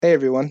Hey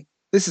everyone,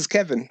 this is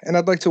Kevin, and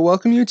I'd like to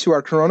welcome you to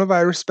our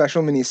coronavirus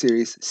special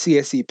miniseries,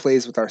 CSE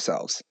Plays with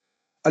Ourselves.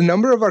 A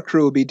number of our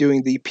crew will be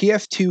doing the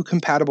PF2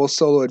 compatible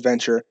solo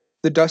adventure,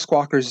 The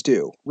Duskwalkers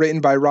Do, written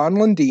by Ron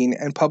Lundeen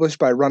and published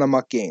by Run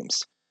Amok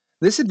Games.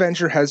 This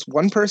adventure has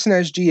one person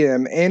as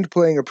GM and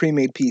playing a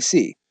pre-made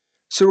PC,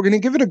 so we're going to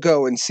give it a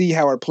go and see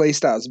how our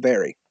playstyles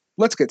vary.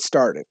 Let's get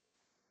started.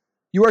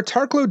 You are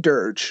Tarklo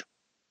Dirge,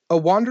 a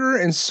wanderer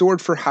and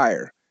sword for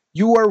hire.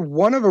 You are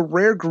one of a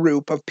rare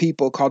group of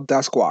people called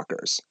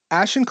Duskwalkers,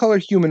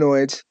 ashen-colored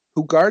humanoids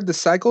who guard the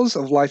cycles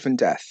of life and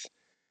death.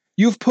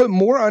 You've put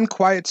more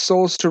unquiet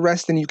souls to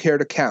rest than you care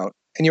to count,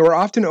 and you are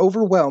often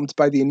overwhelmed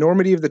by the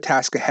enormity of the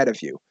task ahead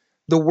of you.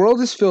 The world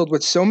is filled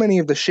with so many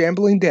of the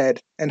shambling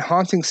dead and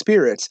haunting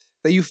spirits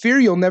that you fear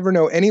you'll never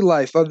know any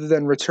life other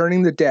than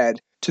returning the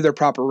dead to their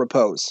proper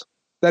repose.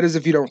 That is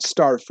if you don't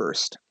starve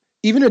first.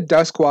 Even a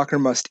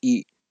Duskwalker must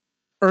eat.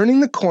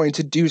 Earning the coin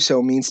to do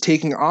so means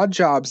taking odd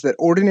jobs that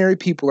ordinary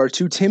people are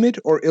too timid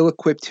or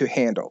ill-equipped to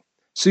handle.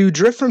 So you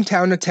drift from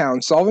town to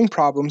town solving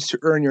problems to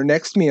earn your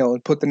next meal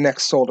and put the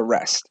next soul to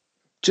rest.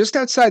 Just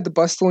outside the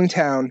bustling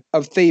town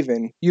of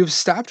Thaven, you have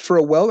stopped for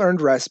a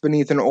well-earned rest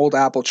beneath an old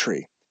apple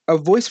tree. A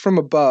voice from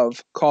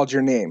above called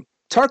your name.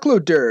 Tarklo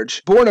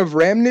Dirge, born of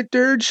Ramnit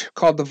Dirge,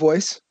 called the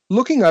voice.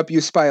 Looking up,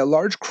 you spy a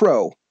large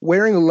crow,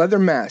 wearing a leather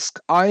mask,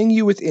 eyeing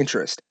you with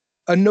interest.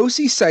 A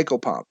Nosy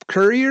psychopomp,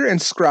 courier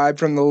and scribe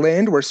from the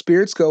land where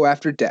spirits go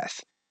after death.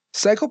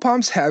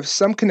 Psychopomps have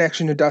some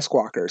connection to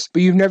Duskwalkers,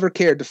 but you've never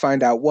cared to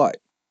find out what.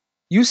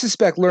 You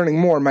suspect learning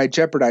more might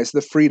jeopardize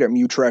the freedom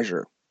you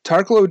treasure.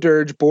 Tarklo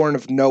Dirge, born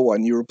of no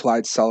one, you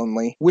replied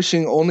sullenly,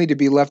 wishing only to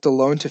be left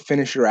alone to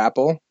finish your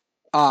apple.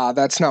 Ah,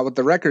 that's not what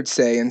the records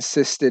say,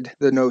 insisted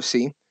the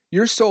Nosy.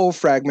 Your soul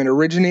fragment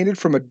originated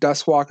from a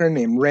Duskwalker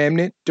named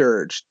Ramnit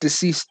Dirge,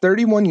 deceased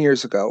 31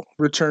 years ago,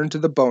 returned to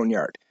the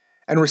boneyard,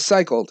 and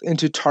recycled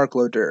into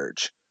Tarklo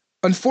Dirge.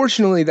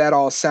 Unfortunately, that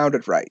all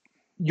sounded right.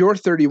 You're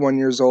 31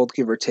 years old,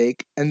 give or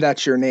take, and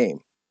that's your name.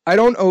 I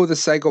don't owe the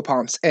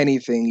psychopomps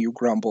anything, you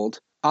grumbled.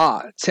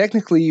 Ah,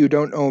 technically you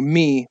don't owe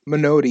me,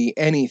 Minoti,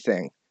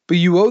 anything. But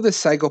you owe the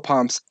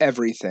psychopomps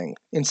everything,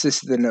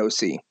 insisted the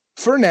Nosy.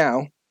 For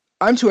now,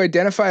 I'm to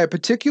identify a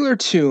particular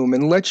tomb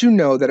and let you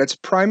know that its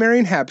primary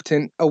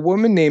inhabitant, a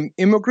woman named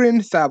Imogen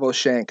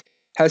Thavelshank,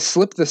 has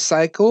slipped the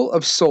cycle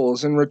of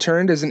souls and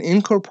returned as an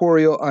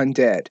incorporeal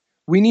undead.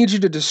 We need you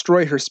to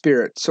destroy her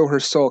spirit so her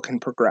soul can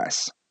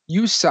progress.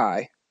 You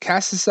sigh,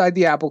 cast aside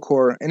the apple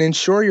core, and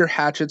ensure your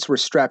hatchets were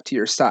strapped to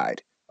your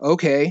side.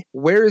 Okay,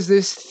 where is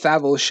this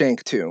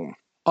Thavelshank tomb?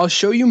 I'll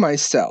show you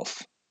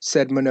myself,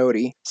 said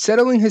Minoti,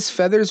 settling his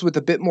feathers with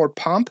a bit more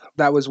pomp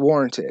that was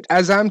warranted,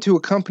 as I'm to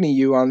accompany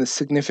you on this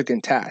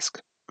significant task.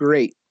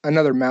 Great,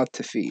 another mouth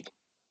to feed.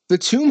 The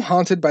tomb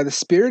haunted by the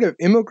spirit of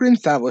Imogen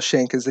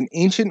Thavelshank is an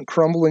ancient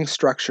crumbling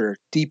structure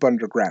deep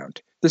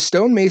underground. The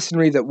stone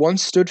masonry that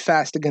once stood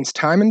fast against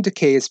time and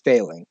decay is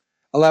failing,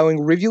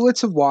 allowing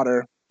rivulets of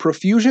water,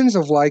 profusions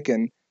of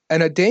lichen,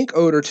 and a dank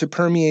odor to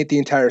permeate the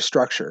entire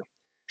structure.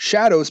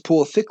 Shadows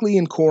pool thickly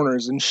in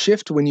corners and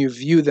shift when you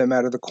view them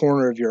out of the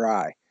corner of your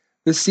eye.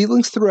 The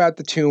ceilings throughout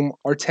the tomb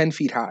are 10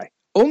 feet high.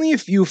 Only a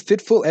few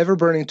fitful,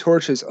 ever-burning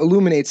torches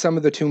illuminate some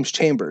of the tomb's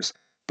chambers,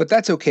 but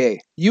that's okay.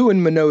 You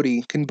and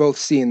Minoti can both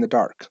see in the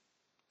dark.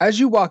 As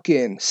you walk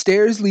in,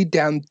 stairs lead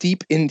down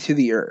deep into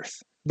the earth.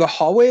 The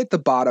hallway at the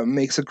bottom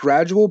makes a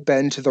gradual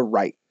bend to the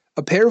right.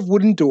 A pair of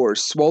wooden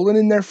doors, swollen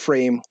in their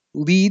frame,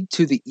 lead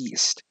to the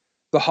east.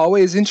 The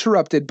hallway is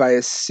interrupted by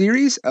a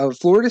series of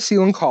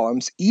floor-to-ceiling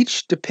columns.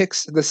 Each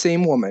depicts the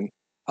same woman,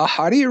 a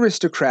haughty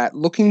aristocrat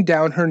looking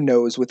down her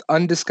nose with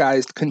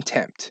undisguised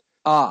contempt.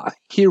 Ah,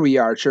 here we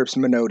are, chirps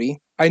Minoti.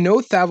 I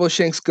know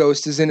Thavelshank's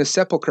ghost is in a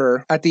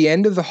sepulchre at the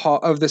end of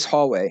this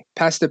hallway,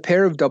 past a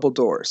pair of double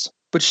doors.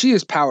 But she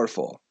is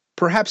powerful,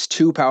 perhaps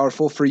too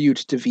powerful for you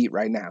to defeat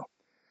right now.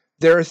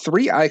 There are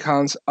 3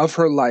 icons of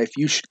her life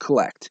you should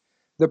collect.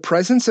 The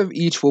presence of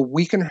each will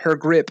weaken her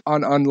grip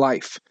on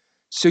unlife,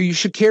 so you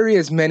should carry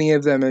as many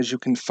of them as you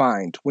can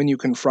find when you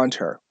confront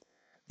her.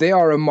 They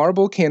are a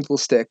marble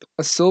candlestick,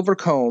 a silver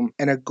comb,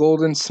 and a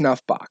golden snuff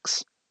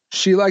box.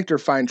 She liked her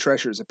fine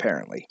treasures,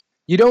 apparently.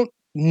 You don't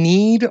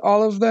need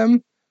all of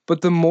them,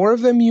 but the more of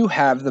them you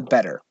have, the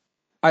better.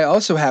 I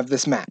also have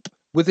this map.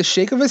 With a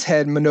shake of his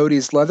head,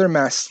 Minoti's leather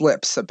mask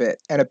slips a bit,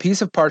 and a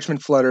piece of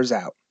parchment flutters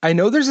out. I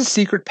know there's a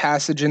secret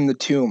passage in the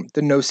tomb,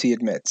 the Nosy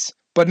admits,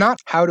 but not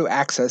how to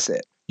access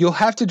it. You'll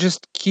have to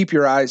just keep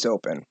your eyes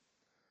open.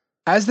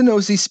 As the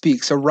Nosy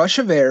speaks, a rush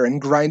of air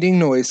and grinding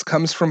noise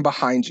comes from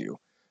behind you.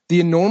 The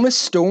enormous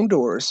stone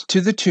doors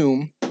to the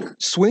tomb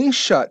swing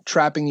shut,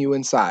 trapping you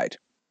inside.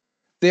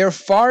 They are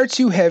far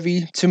too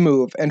heavy to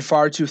move and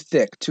far too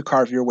thick to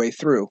carve your way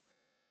through.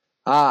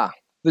 Ah,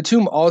 the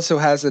tomb also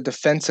has a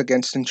defense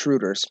against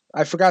intruders.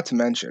 I forgot to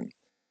mention.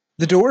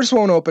 The doors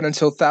won't open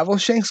until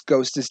Thavelshank's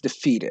ghost is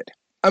defeated.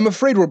 I'm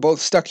afraid we're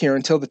both stuck here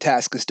until the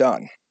task is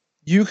done.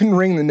 You can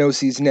wring the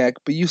Nosy's neck,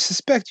 but you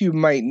suspect you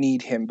might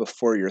need him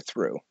before you're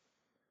through.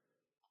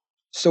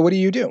 So what do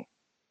you do?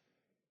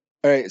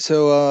 Alright,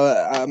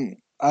 so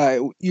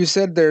you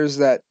said there's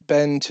that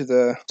bend to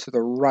the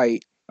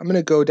right. I'm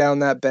gonna go down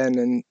that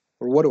bend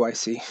or what do I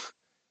see?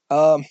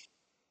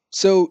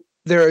 So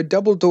there are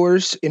double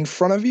doors in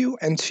front of you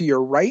and to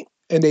your right,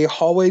 and a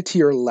hallway to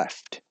your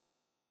left.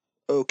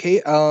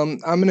 Okay, I'm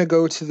gonna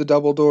go to the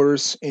double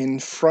doors in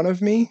front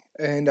of me,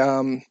 and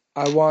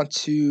I want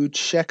to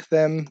check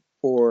them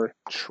for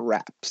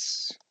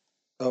traps.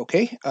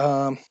 Okay,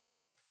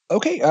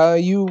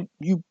 you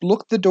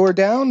look the door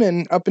down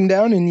and up and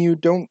down, and you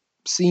don't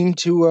seem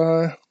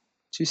to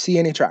see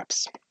any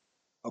traps.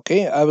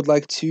 Okay, I would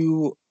like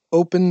to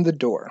open the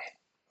door.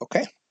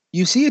 Okay.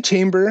 You see a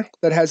chamber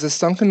that has a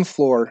sunken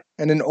floor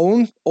and an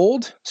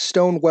old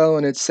stone well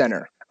in its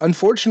center.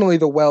 Unfortunately,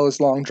 the well is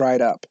long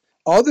dried up.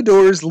 All the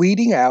doors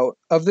leading out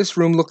of this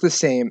room look the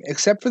same,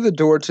 except for the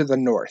door to the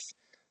north.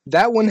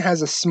 That one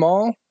has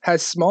small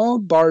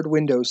barred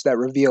windows that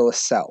reveal a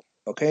cell.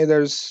 Okay,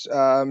 there's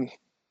I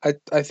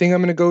think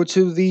I'm gonna go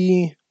to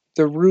the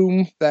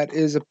room that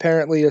is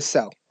apparently a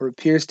cell, or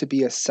appears to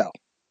be a cell.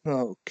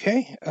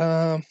 Okay,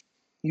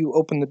 you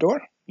open the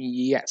door?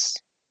 Yes.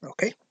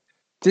 Okay.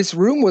 This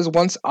room was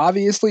once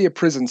obviously a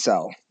prison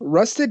cell.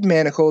 Rusted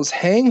manacles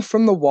hang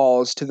from the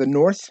walls to the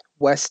north,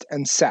 west,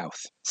 and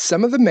south.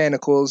 Some of the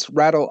manacles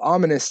rattle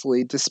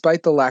ominously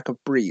despite the lack of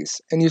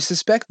breeze, and you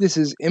suspect this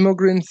is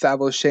Imogen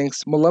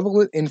Thavelshank's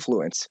malevolent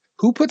influence.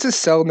 Who puts a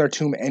cell in their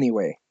tomb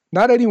anyway?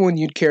 Not anyone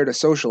you'd care to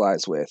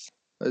socialize with.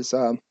 Is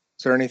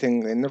there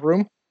anything in the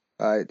room?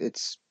 I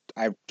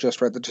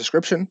just read the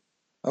description.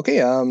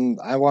 Okay,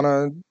 I want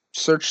to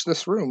search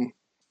this room.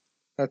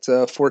 That's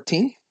a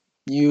 14.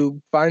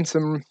 You find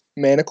some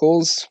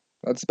manacles.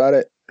 That's about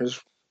it.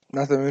 There's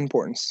nothing of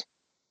importance.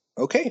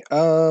 Okay,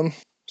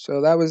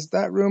 so that was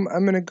that room.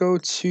 I'm gonna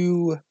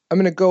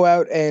go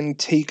out and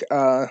take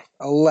a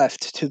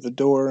left to the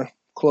door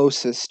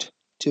closest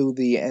to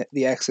the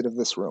exit of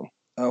this room.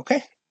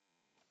 Okay.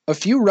 A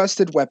few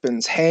rusted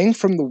weapons hang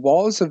from the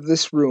walls of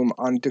this room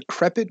on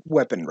decrepit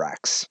weapon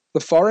racks. The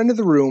far end of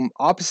the room,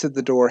 opposite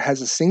the door,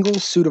 has a single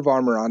suit of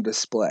armor on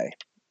display.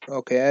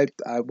 Okay,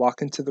 I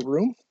walk into the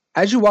room.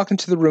 As you walk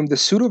into the room, the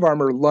suit of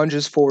armor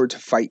lunges forward to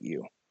fight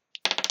you.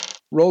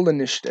 Roll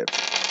initiative.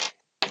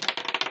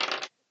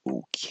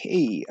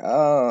 Okay,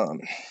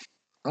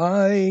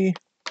 I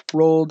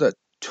rolled a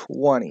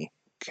 20.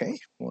 Okay,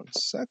 one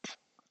sec.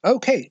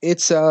 Okay,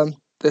 it's the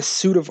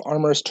suit of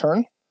armor's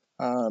turn.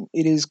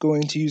 It is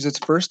going to use its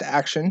first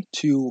action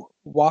to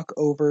walk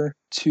over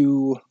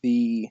to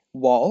the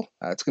wall.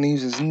 It's going to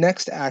use its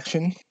next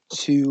action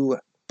to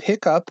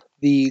pick up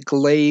the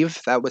glaive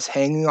that was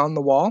hanging on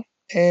the wall.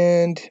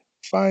 And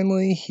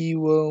finally, he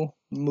will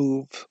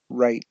move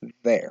right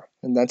there.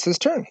 And that's his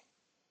turn.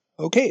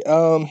 Okay,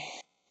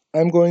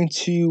 I'm going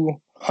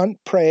to hunt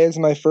prey as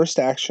my first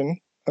action.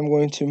 I'm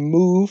going to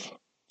move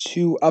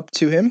up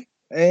to him.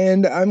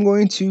 And I'm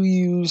going to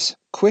use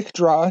quick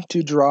draw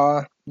to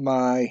draw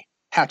my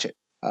hatchet.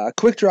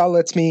 Quick draw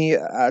lets me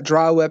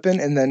draw a weapon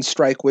and then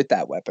strike with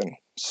that weapon.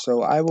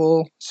 So I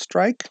will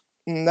strike,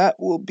 and that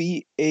will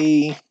be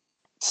a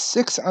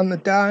 6 on the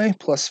die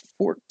plus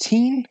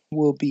 14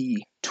 will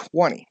be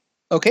 20.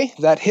 Okay,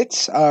 that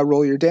hits.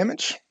 Roll your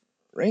damage.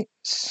 Right,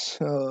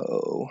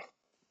 so...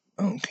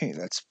 Okay,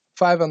 that's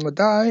 5 on the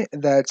die.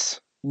 That's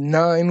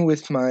 9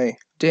 with my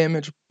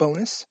damage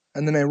bonus.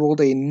 And then I rolled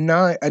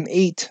an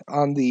 8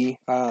 on the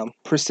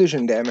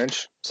precision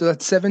damage. So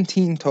that's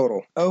 17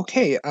 total.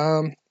 Okay,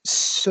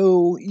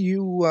 so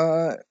you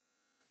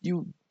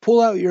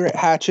pull out your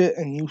hatchet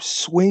and you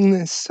swing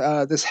this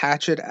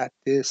hatchet at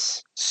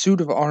this suit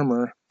of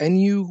armor,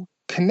 and you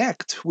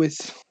connect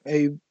with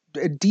a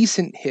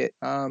decent hit.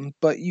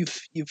 But you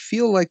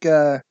feel like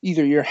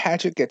either your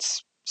hatchet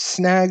gets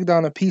snagged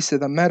on a piece of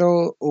the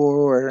metal,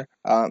 or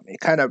it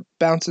kind of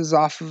bounces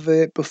off of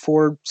it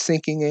before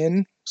sinking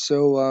in.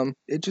 So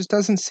it just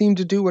doesn't seem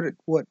to do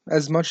what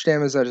as much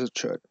damage as it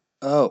should.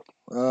 Oh,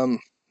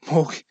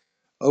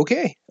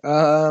 okay.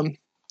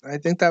 I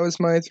think that was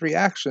my 3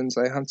 actions.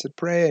 I hunted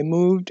prey, I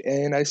moved,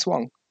 and I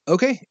swung.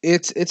 Okay,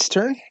 it's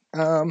turn.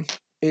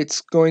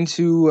 It's going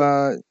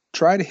to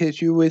try to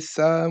hit you with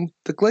the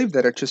glaive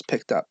that it just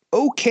picked up.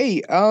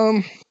 Okay,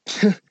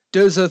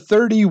 does a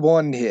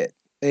 31 hit?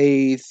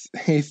 A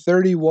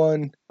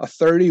 31,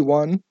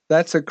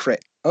 that's a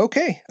crit.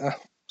 Okay,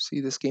 see,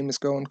 this game is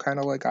going kind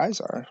of like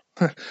eyes are.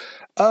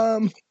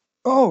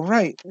 All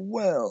right,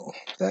 well,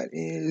 that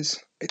is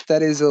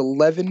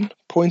 11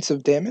 points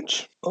of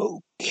damage.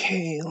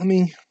 Okay, let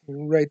me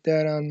write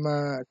that on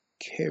my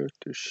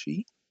character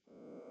sheet.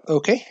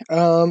 Okay,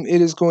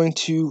 it is going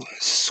to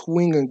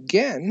swing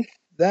again.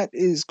 That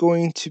is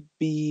going to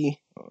be,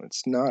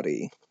 it's not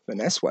a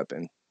finesse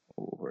weapon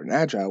or an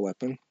agile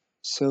weapon.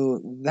 So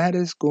that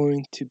is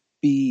going to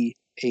be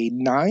a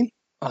 9.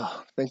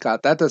 Oh, thank God,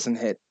 that doesn't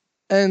hit.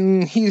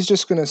 And he's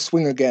just going to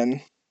swing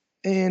again.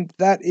 And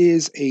that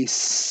is a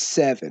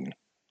 7.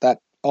 That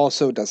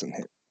also doesn't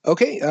hit.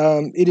 Okay,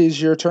 it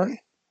is your turn.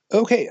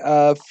 Okay,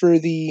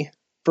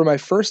 for my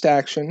first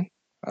action,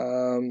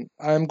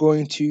 I'm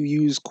going to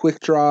use quick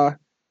draw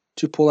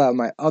to pull out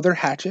my other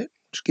hatchet,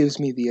 which gives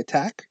me the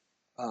attack.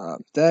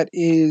 That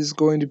is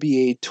going to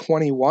be a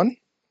 21.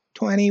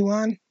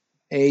 21.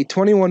 A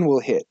 21 will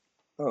hit.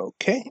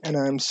 Okay, and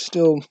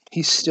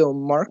he's still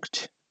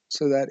marked,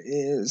 so that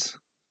is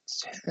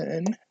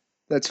 10.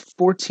 That's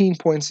 14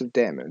 points of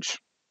damage.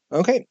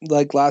 Okay,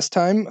 like last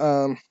time,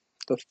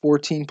 the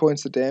 14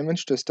 points of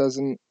damage just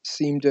doesn't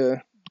seem to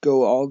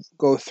go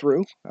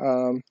through.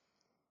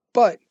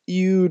 But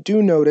you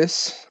do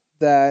notice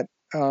that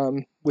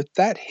with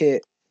that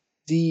hit,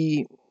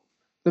 the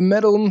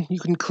metal, you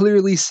can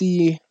clearly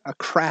see a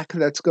crack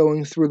that's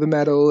going through the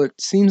metal. It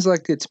seems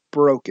like it's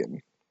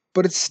broken,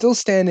 but it's still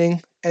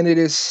standing, and it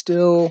is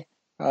still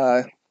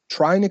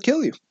trying to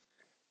kill you.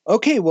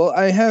 Okay, well,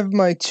 I have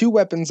my 2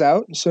 weapons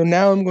out, so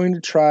now I'm going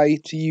to try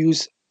to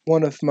use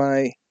one of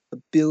my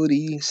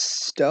ability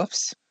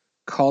stuffs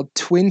called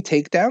Twin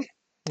Takedown.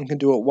 I can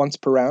do it once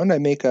per round. I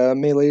make a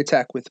melee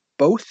attack with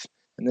both,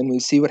 and then we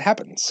see what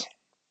happens.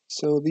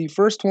 So the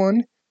first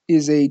one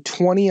is a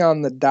 20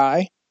 on the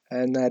die,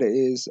 and that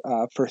is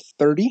for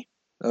 30.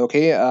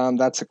 Okay,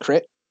 that's a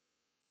crit.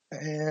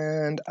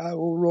 And I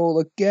will roll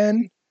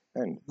again,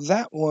 and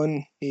that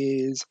one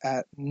is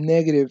at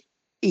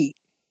 -8.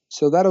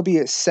 So that'll be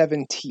at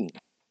 17.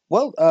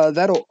 Well,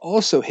 that'll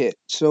also hit,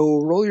 so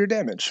roll your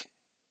damage.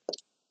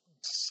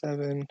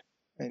 7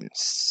 and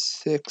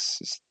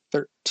 6 is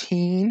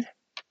 13.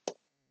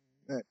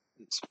 That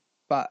is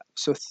 5.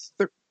 So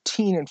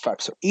 13 and 5,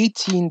 so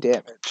 18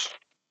 damage.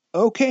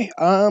 Okay,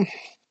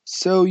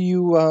 so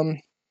you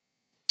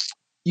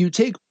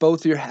take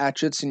both your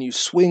hatchets and you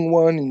swing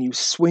one and you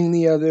swing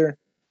the other,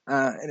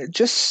 and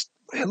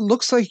it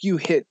looks like you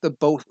hit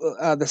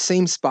the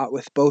same spot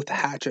with both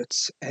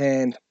hatchets,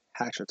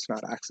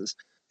 not axes.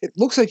 It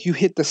looks like you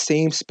hit the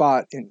same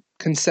spot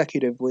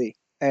consecutively,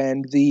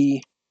 and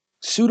the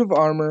suit of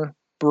armor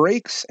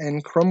breaks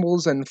and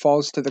crumbles and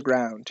falls to the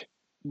ground.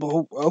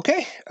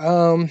 Okay,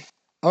 I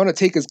want to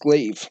take his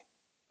glaive.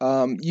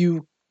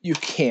 You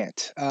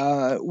can't.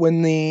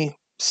 When the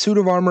suit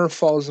of armor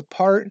falls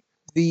apart,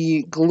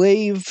 the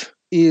glaive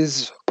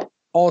is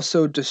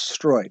also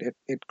destroyed.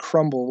 It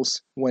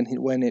crumbles when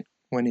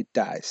it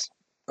dies.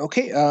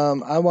 Okay,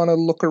 I want to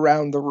look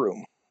around the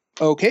room.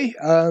 Okay,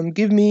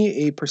 give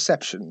me a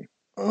perception.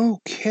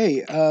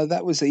 Okay,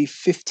 that was a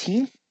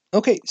 15.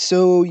 Okay,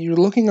 so you're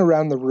looking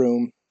around the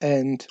room,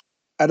 and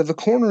out of the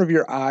corner of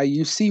your eye,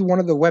 you see one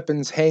of the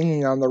weapons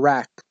hanging on the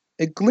rack.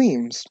 It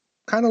gleams,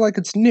 kind of like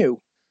it's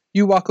new.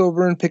 You walk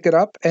over and pick it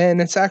up,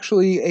 and it's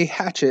actually a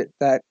hatchet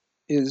that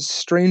is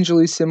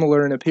strangely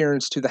similar in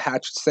appearance to the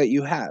hatchets that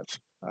you have.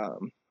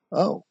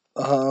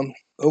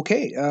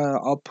 Okay,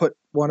 I'll put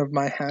one of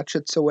my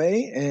hatchets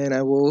away, and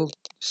I will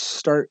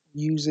start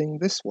using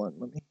this one.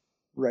 Let me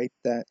write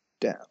that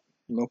down.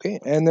 Okay,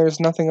 and there's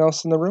nothing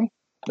else in the room?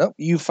 Nope,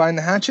 you find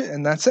the hatchet,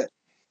 and that's it.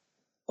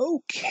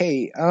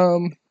 Okay,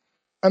 I'm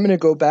gonna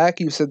go back.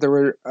 You said there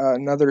were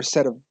another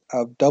set of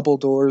double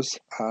doors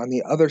on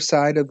the other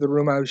side of the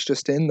room I was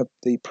just in,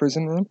 the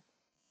prison room?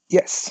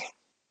 Yes.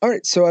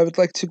 Alright, so I would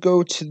like to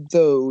go to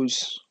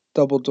those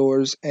double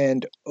doors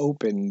and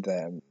open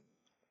them.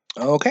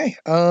 Okay,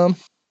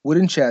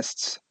 wooden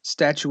chests,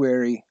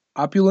 statuary,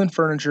 opulent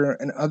furniture,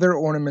 and other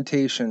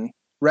ornamentation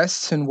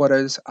rests in what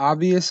is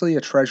obviously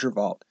a treasure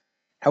vault.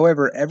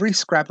 However, every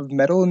scrap of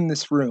metal in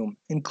this room,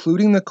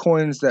 including the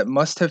coins that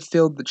must have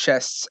filled the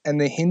chests and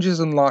the hinges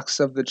and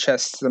locks of the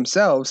chests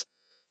themselves,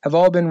 have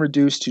all been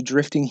reduced to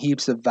drifting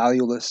heaps of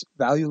valueless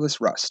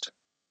rust.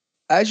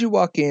 As you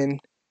walk in,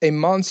 a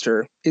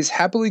monster is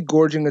happily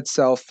gorging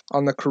itself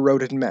on the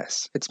corroded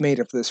mess it's made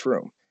of this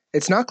room.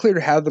 It's not clear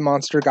how the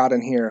monster got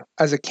in here,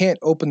 as it can't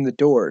open the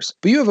doors,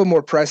 but you have a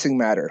more pressing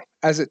matter,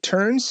 as it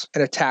turns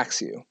and attacks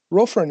you.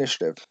 Roll for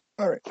initiative.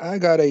 Alright, I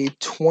got a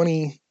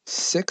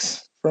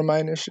 26 for my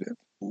initiative.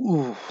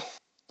 Ooh,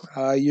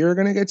 you're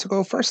gonna get to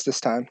go first this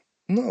time.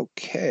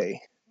 Okay,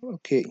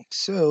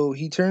 so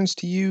he turns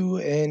to you,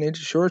 and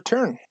it's your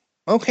turn.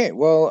 Okay,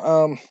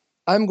 well,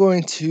 I'm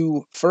going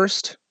to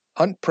first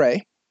hunt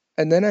prey,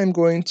 and then I'm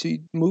going to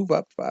move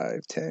up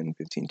 5, 10,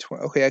 15,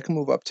 20. Okay, I can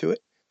move up to it.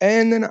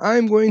 And then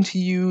I'm going to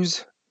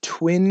use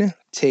Twin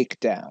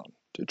Takedown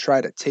to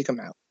try to take him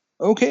out.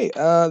 Okay,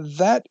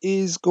 that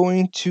is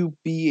going to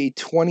be a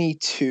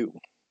 22.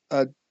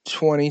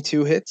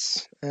 22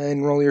 hits,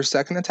 and roll your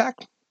second attack.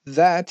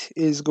 That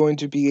is going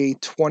to be a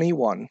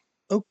 21.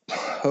 Oh,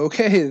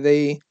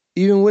 okay,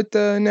 even with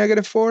the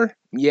 -4?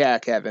 Yeah,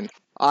 Kevin,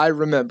 I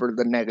remember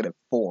the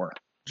 -4.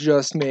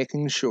 Just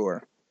making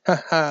sure.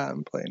 Haha,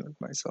 I'm playing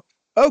with myself.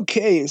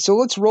 Okay, so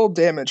let's roll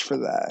damage for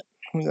that.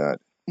 We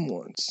got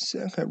 1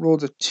 sec. I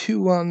rolled a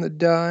 2 on the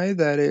die.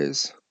 That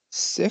is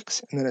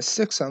 6, and then a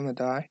 6 on the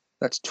die.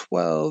 That's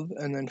 12,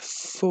 and then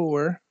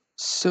 4.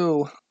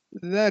 So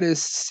that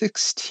is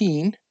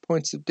 16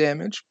 points of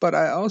damage, but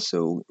I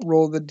also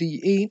roll the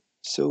d8,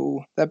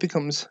 so that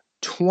becomes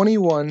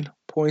 21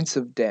 points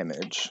of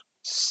damage.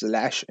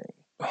 Slashing.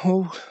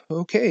 Oh,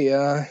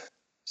 okay,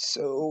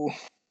 so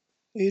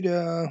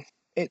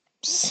it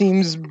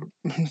seems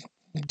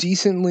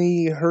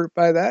decently hurt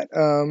by that,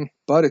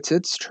 but it's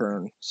its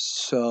turn,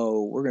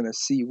 so we're gonna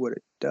see what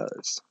it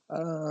does.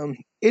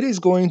 It is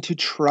going to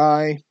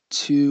try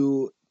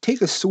to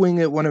take a swing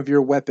at one of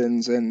your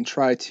weapons and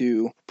try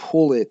to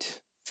pull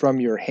it from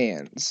your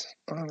hands.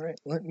 All right,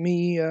 let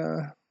me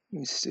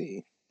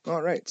see.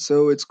 All right,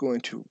 so it's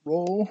going to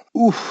roll.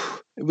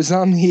 Oof, it was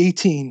on the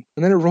 18,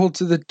 and then it rolled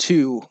to the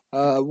 2.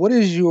 What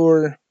is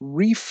your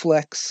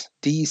reflex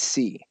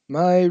DC?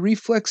 My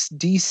reflex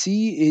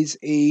DC is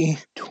a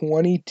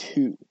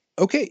 22.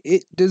 Okay,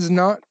 it does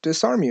not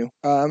disarm you.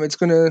 It's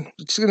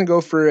gonna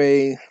go for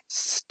a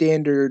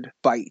standard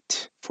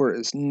bite for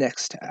its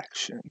next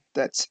action.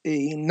 That's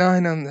a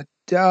 9 on the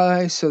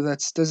die, so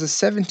does a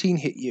 17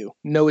 hit you?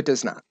 No, it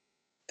does not.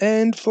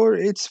 And for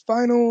its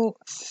final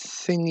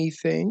thingy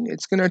thing,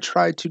 it's gonna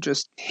try to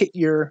just hit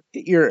your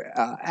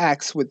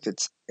axe with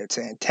its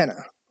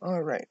antenna.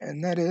 All right,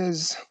 and that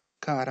is.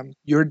 God,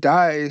 your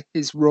die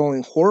is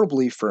rolling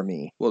horribly for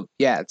me. Well,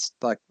 yeah, it's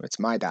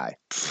my die,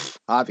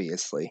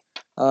 obviously.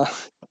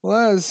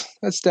 Well,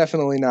 that's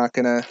definitely not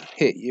gonna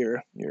hit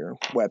your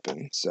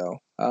weapon. So,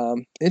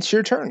 it's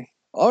your turn.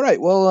 All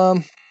right.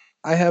 Well,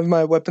 I have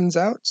my weapons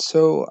out,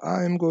 so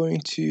I'm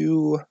going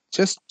to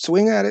just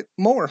swing at it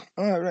more.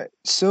 All right.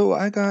 So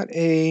I got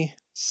a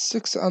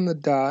 6 on the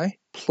die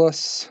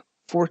plus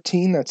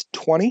 14. That's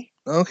 20.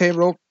 Okay.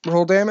 Roll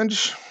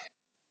damage.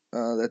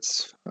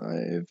 That's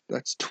 5.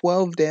 That's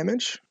 12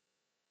 damage.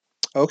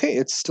 Okay,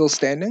 it's still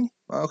standing.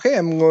 Okay,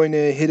 I'm going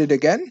to hit it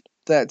again.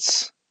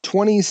 That's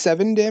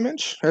 27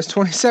 damage. That's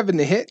 27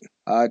 to hit.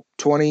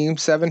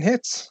 27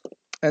 hits.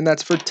 And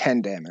that's for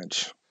 10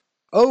 damage.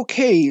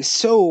 Okay,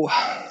 so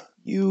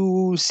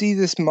you see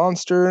this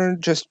monster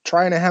just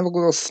trying to have a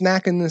little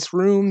snack in this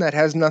room that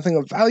has nothing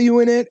of value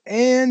in it,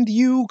 and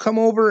you come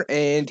over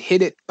and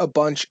hit it a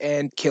bunch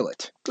and kill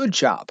it. Good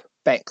job.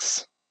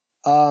 Thanks.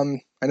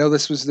 I know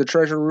this was the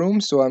treasure room,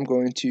 so I'm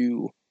going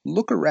to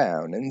look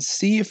around and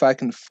see if I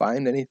can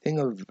find anything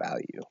of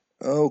value.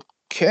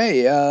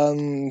 Okay,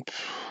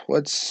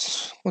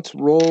 let's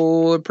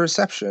roll a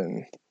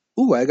perception.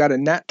 Ooh, I got a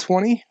nat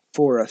 20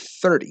 for a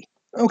 30.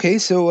 Okay,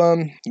 so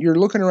you're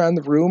looking around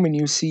the room and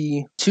you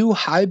see 2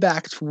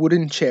 high-backed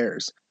wooden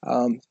chairs.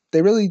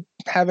 They really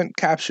haven't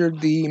captured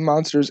the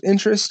monster's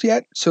interest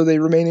yet, so they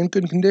remain in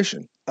good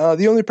condition.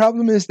 The only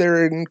problem is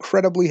they're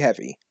incredibly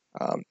heavy.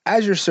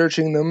 As you're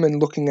searching them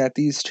and looking at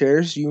these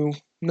chairs, you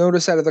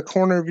notice out of the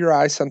corner of your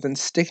eye something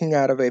sticking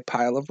out of a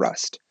pile of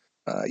rust.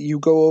 You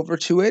go over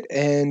to it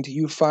and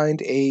you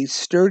find a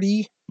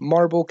sturdy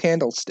marble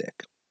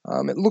candlestick.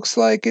 It looks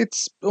like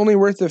it's only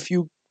worth a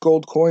few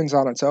gold coins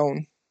on its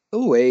own.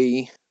 Ooh,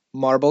 a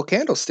marble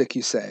candlestick,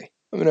 you say?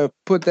 I'm going to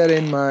put that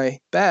in my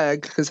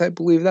bag because I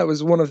believe that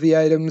was one of the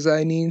items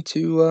I need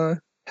to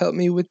help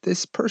me with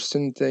this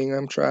person thing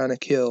I'm trying to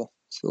kill.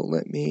 So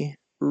let me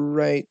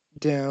write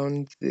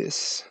down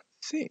this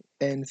thing.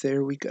 And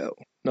there we go.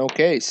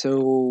 Okay,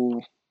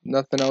 so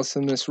nothing else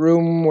in this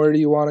room. Where do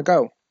you want to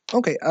go?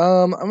 Okay,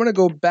 I'm gonna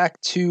go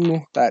back to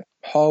that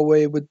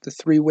hallway with the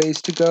 3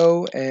 ways to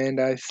go,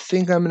 and I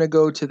think I'm gonna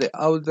go to the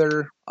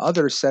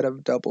other set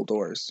of double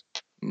doors.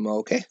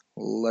 Okay,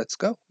 let's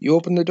go. You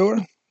open the door?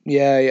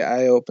 Yeah,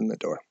 I opened the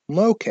door.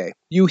 Okay.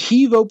 You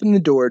heave open the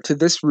door to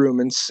this room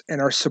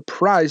and are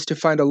surprised to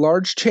find a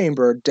large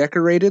chamber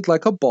decorated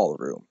like a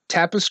ballroom.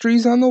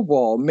 Tapestries on the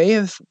wall may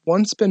have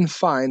once been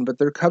fine, but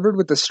they're covered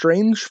with a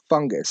strange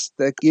fungus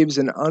that gives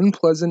an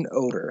unpleasant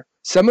odor.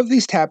 Some of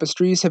these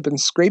tapestries have been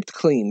scraped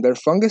clean, their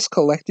fungus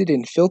collected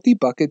in filthy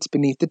buckets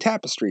beneath the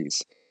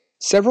tapestries.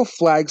 Several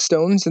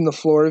flagstones in the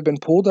floor have been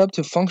pulled up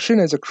to function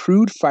as a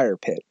crude fire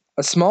pit.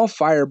 A small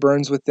fire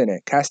burns within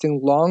it, casting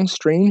long,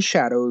 strange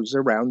shadows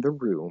around the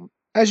room.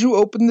 As you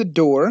open the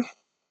door,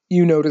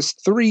 you notice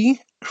 3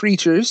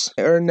 creatures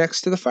are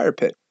next to the fire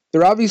pit.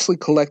 They're obviously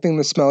collecting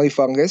the smelly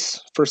fungus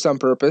for some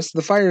purpose.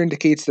 The fire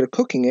indicates they're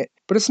cooking it,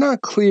 but it's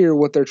not clear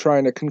what they're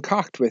trying to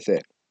concoct with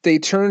it. They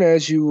turn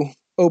as you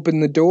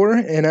open the door,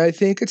 and I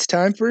think it's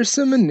time for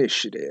some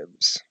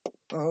initiatives.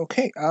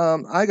 Okay,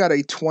 I got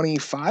a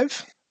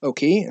 25.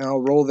 Okay,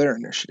 I'll roll their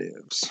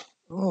initiatives.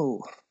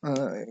 Oh,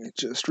 I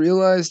just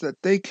realized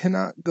that they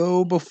cannot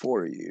go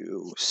before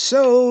you.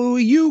 So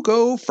you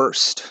go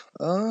first.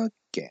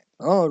 Again.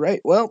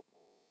 Alright, well,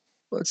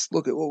 let's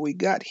look at what we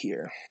got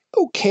here.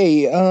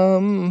 Okay,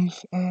 5,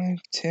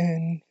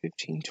 10,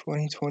 15,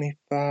 20,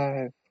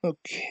 25.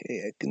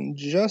 Okay, I can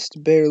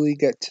just barely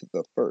get to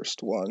the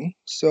first one.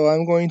 So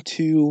I'm going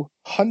to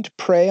hunt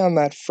prey on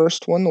that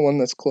first one, the one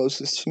that's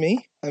closest to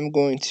me. I'm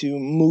going to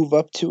move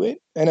up to it,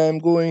 and I'm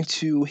going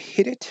to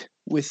hit it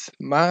with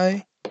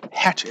my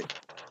hatchet.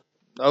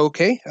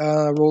 Okay,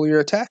 roll your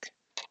attack.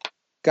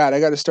 God, I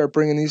got to start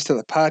bringing these to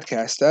the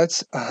podcast.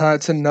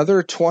 It's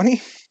another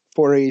 20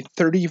 for a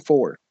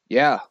 34.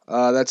 Yeah,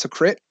 that's a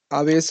crit,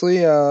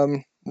 obviously.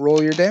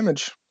 Roll your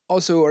damage.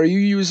 Also, are you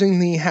using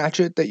the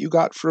hatchet that you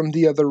got from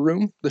the other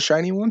room, the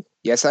shiny one?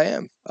 Yes, I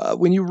am.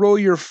 When you roll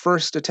your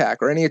first attack,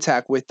 or any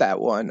attack with that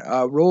one,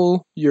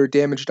 roll your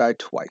damage die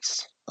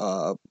twice.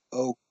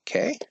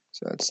 Okay.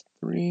 So that's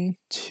 3,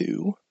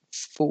 2,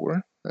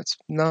 4. That's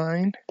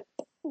 9.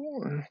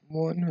 4.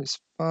 1 is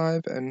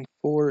 5, and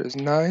 4 is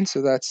 9,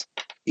 so that's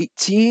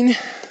 18.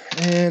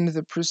 And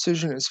the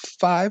precision is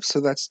 5, so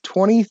that's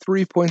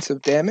 23 points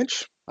of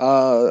damage.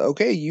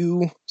 Okay,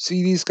 you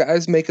see these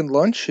guys making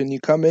lunch, and you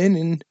come in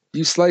and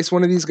you slice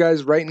one of these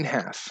guys right in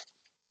half.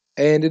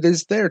 And it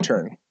is their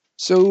turn.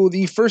 So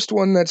the first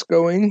one that's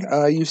going,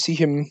 you see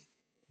him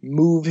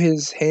move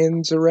his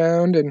hands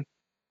around and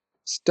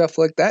stuff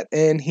like that,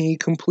 and he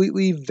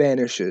completely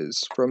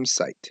vanishes from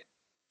sight.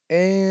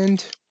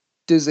 And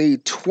does a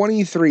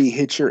 23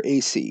 hit your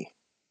AC?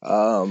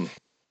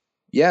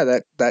 Yeah,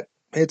 that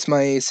hits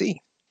my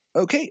AC.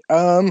 Okay,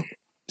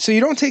 so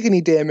you don't take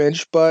any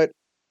damage, but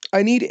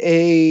I need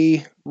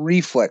a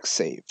reflex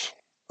save.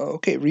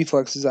 Okay,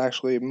 reflex is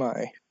actually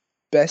my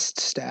best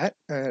stat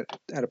at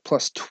a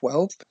plus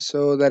 12,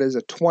 so that is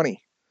a 20.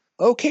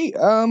 Okay,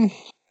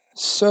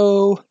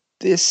 so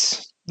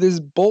this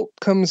bolt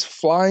comes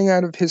flying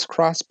out of his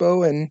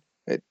crossbow, and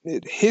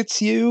it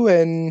hits you,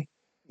 and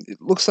it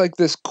looks like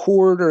this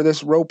cord or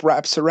this rope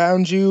wraps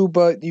around you,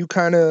 but you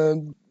kind of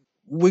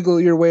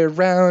wiggle your way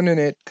around, and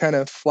it kind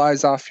of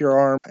flies off your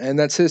arm, and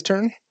that's his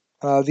turn.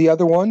 The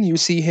other one, you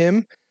see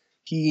him.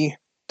 He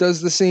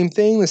does the same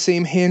thing, the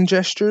same hand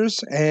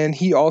gestures, and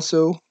he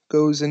also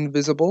goes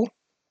invisible.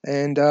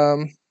 And,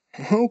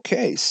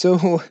 okay,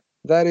 so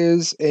that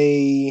is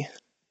a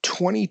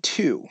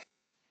 22.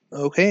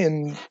 Okay,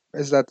 and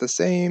is that the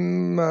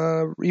same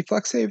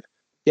reflex save?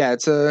 Yeah,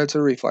 it's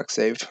a reflex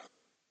save.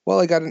 Well,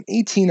 I got an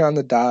 18 on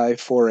the die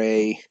for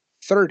a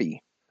 30.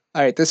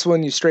 All right, this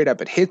one you straight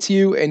up, it hits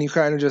you, and you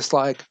kind of just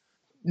like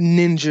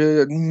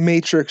ninja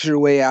matrix your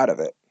way out of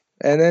it.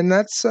 And then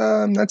that's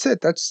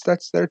it.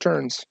 That's their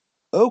turns.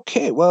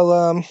 Okay,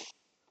 well,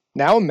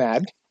 now I'm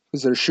mad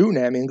because they're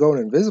shooting at me and going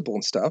invisible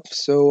and stuff.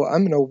 So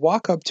I'm gonna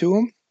walk up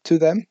to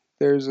them.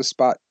 There's a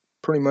spot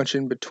pretty much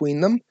in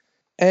between them,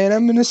 and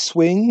I'm gonna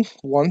swing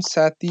once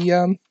at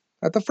the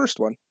first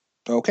one.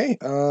 Okay,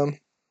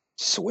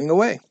 swing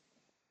away.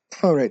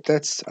 All right,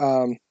 that's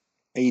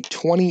a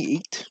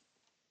 28.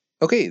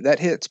 Okay, that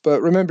hits.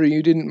 But remember,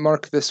 you didn't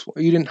mark this.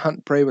 You didn't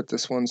hunt prey with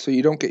this one, so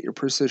you don't get your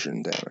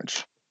precision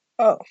damage.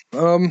 Oh,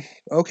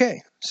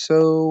 okay.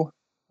 So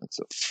that's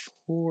a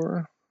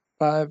 4.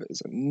 5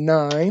 is a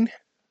 9,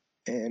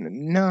 and a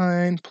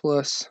 9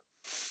 plus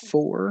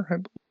 4, I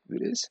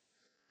believe it is.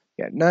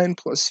 Yeah, 9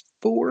 plus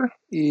 4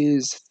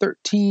 is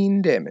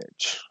 13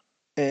 damage.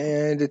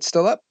 And it's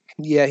still up?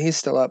 Yeah, he's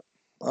still up.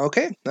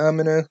 Okay, I'm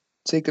gonna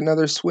take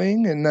another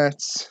swing, and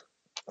that's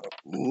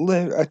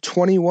a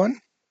 21.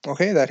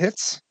 Okay, that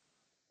hits.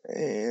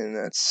 And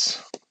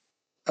that's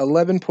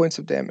 11 points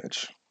of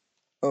damage.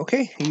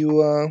 Okay,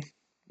 you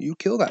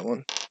kill that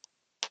one.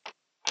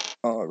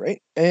 All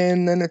right,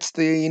 and then it's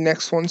the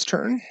next one's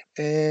turn,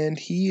 and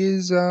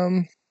he's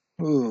going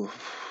to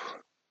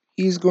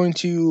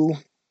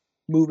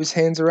move his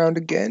hands around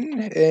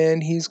again,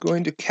 and he's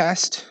going to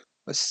cast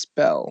a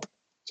spell.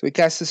 So he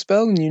casts a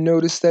spell, and you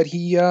notice that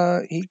he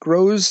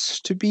grows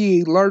to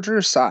be a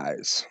larger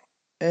size,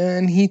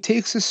 and he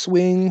takes a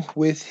swing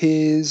with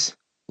his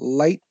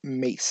light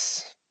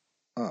mace.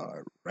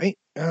 All right,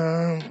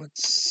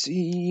 let's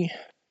see.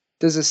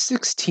 Does a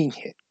 16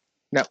 hit?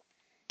 No.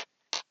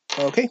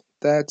 Okay,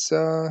 that's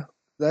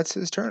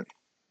his turn.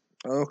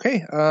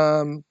 Okay,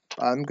 I'm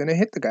gonna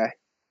hit the guy.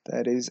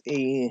 That's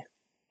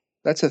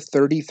a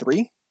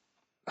 33.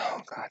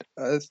 Oh god,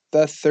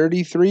 the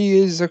 33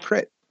 is a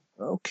crit.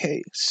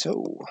 Okay,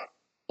 so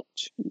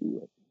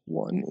 2,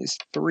 1 is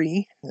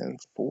 3, and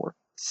 4,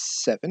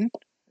 7,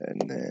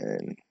 and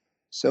then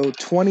so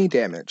 20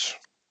 damage.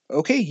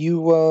 Okay,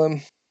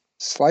 you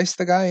slice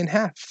the guy in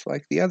half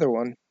like the other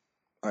one.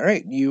 All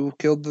right, you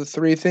killed the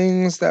 3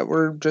 things that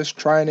were just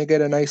trying to get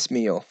a nice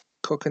meal,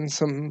 cooking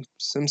some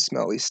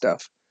smelly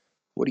stuff.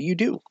 What do you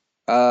do?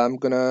 I'm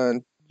gonna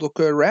look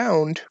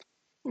around.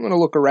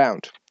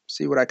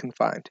 See what I can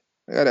find.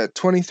 I got a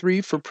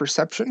 23 for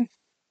perception.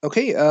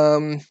 Okay,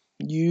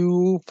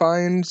 you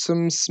find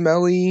some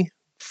smelly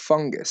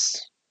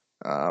fungus.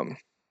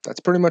 That's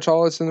pretty much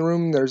all that's in the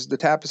room. There's the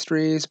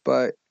tapestries,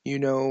 but you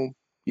know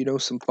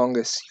some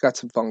fungus. You got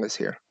some fungus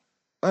here.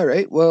 All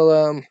right.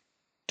 Well,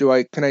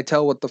 can I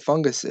tell what the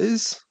fungus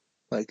is?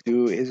 Like,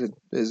 is it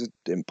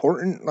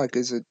important? Like,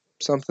 is it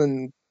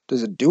something?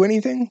 Does it do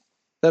anything?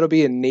 That'll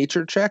be a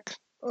nature check.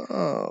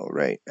 All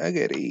right. I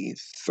get a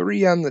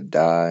 3 on the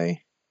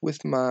die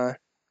with my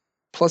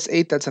plus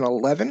 8. That's an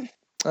 11.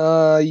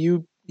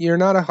 You're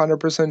not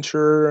 100%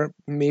 sure.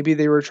 Maybe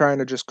they were trying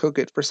to just cook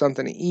it for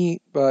something to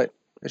eat, but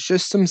it's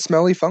just some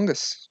smelly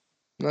fungus.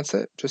 And that's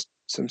it. Just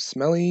some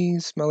smelly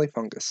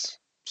fungus.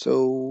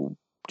 So,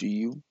 do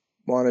you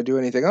want to do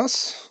anything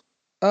else?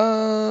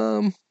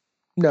 No,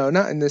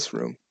 not in this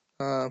room.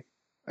 I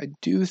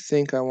do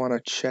think I want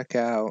to check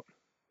out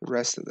the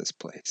rest of this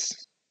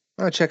place.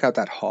 I want to check out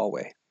that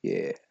hallway.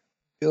 Yeah.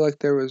 I feel like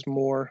there was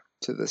more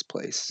to this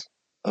place.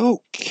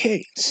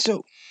 Okay,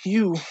 so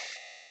you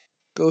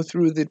go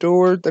through the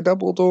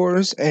double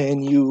doors,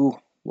 and you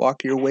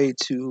walk your way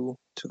to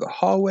the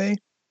hallway,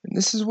 and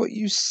this is what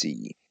you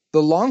see.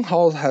 The long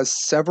hall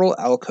has several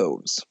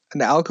alcoves.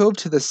 An alcove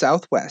to the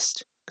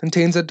southwest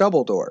contains a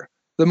double door.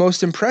 The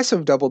most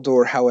impressive double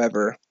door,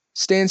 however,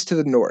 stands to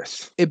the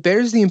north. It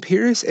bears the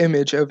imperious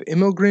image of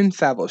Imogen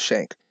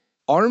Thavelshank,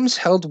 arms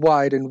held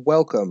wide in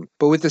welcome,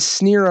 but with a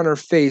sneer on her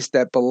face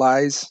that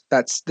belies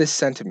this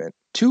sentiment.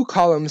 2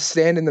 columns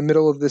stand in the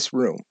middle of this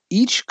room,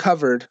 each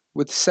covered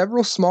with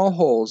several small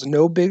holes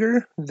no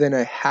bigger than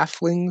a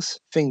halfling's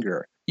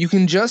finger. You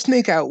can just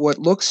make out what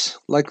looks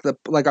like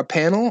a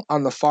panel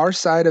on the far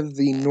side of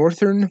the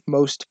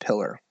northernmost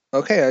pillar.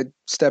 Okay, I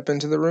step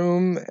into the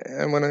room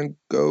and I'm gonna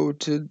go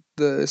to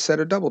the set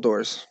of double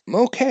doors.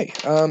 Okay,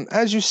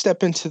 as you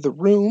step into the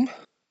room,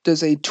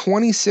 does a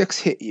 26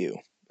 hit you?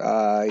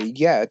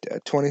 Yeah, a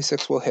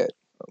 26 will hit.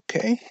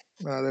 Okay,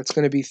 that's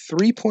gonna be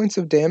 3 points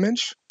of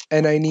damage,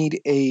 and I need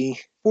a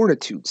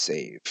fortitude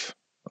save.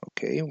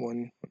 Okay,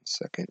 one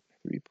second.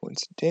 3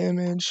 points of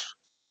damage.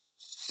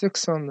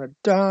 6 on the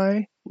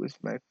die with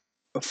my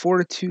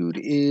fortitude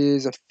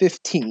is a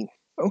 15.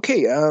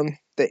 Okay,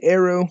 the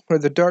arrow or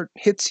the dart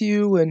hits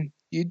you and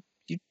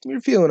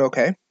you're feeling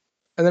okay.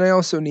 And then I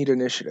also need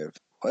initiative.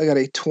 I got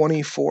a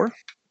 24.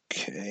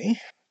 Okay,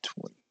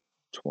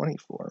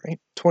 24, right?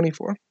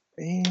 24.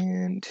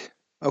 And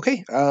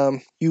okay,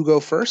 you go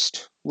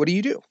first. What do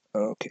you do?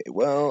 Okay,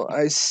 well,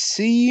 I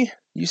see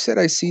you said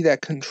I see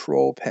that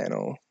control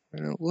panel.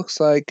 And it looks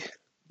like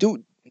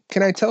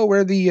can I tell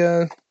where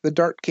the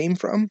dart came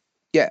from?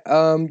 Yeah,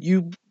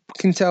 you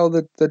can tell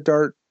that the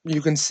dart,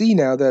 you can see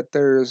now that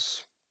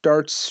there's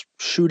darts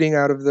shooting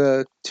out of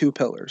the 2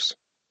 pillars.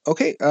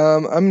 Okay,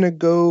 I'm gonna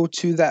go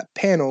to that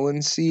panel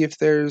and see if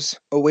there's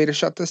a way to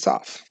shut this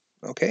off.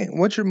 Okay,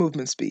 what's your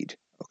movement speed?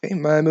 Okay,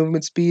 my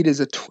movement speed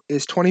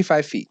is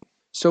 25 feet.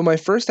 So my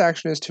first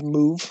action is to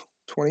move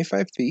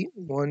 25 feet.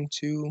 1,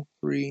 2,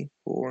 3,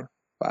 4,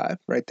 5,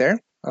 right there.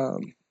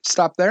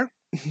 Stop there.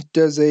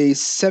 Does a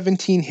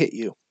 17 hit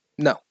you?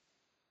 No.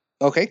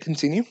 Okay,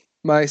 continue.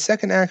 My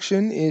second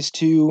action is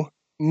to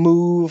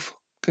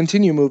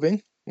continue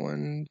moving.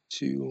 1,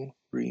 2,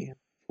 3,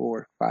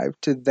 4, 5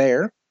 to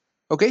there.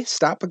 Okay,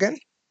 stop again.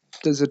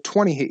 Does a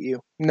 20 hit you?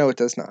 No, it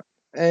does not.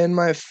 And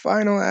my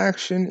final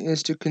action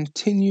is to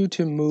continue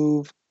to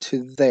move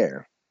to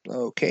there.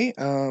 Okay,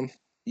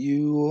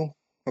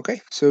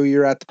 okay, so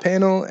you're at the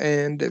panel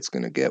and it's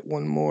gonna get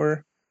one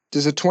more.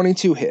 Does a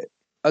 22 hit?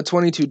 A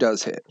 22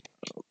 does hit.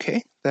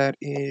 Okay, that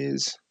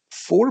is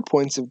 4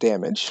 points of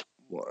damage.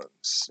 1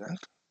 sec.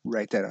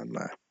 Write that on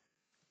my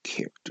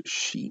character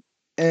sheet.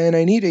 And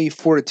I need a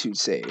fortitude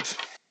save.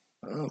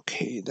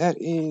 Okay, that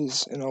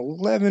is an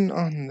 11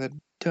 on the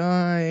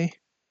die.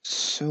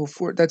 So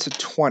that's a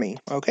 20.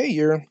 Okay,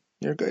 you're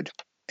good.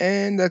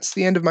 And that's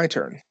the end of my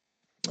turn.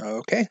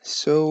 Okay,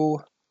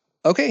 so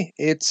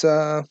it's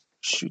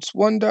shoots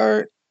 1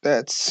 dart.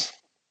 That's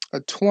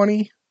a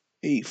 20,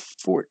 a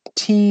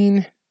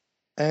 14,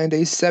 and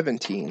a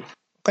 17.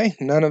 Okay,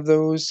 none of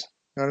those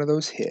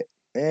hit.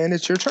 And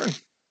it's your turn.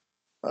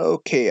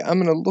 Okay, I'm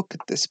gonna look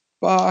at this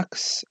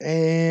box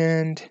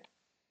and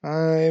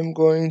I'm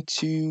going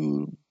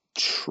to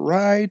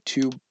try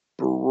to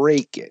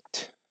break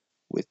it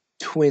with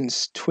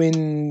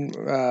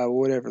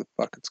whatever the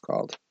fuck it's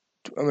called.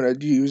 I'm gonna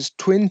use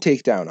twin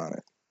takedown on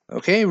it.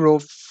 Okay,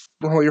 roll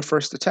your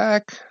first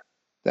attack.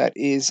 That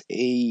is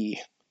a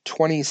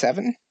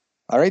 27.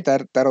 All right,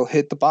 that'll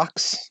hit the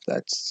box.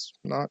 That's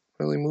not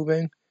really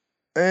moving.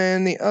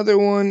 And the other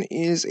one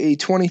is a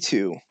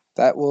 22.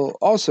 That will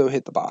also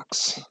hit the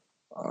box.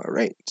 All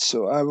right,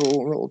 so I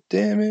will roll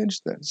damage.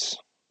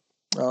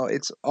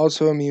 It's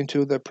also immune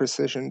to the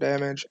precision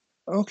damage.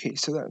 Okay,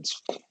 so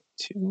that's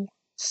 2,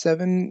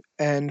 7,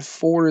 and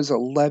 4 is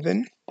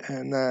 11.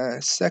 And the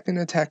second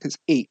attack is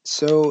 8.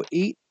 So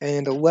 8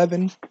 and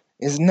 11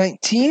 is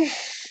 19.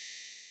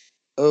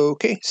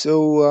 Okay,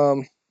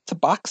 so it's a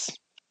box.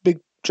 Big,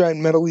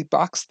 giant metal-y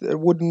box. A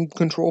wooden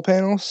control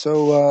panel.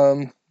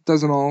 So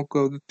doesn't all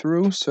go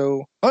through.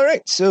 So all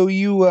right, so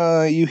you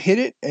hit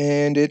it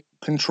and it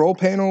control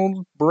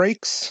panel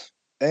breaks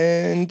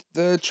and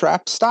the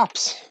trap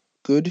stops.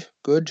 Good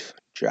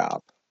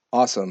job.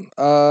 Awesome.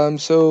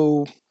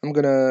 So I'm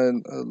gonna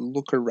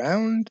look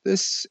around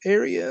this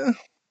area.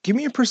 Give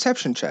me a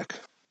perception check.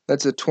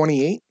 That's a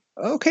 28.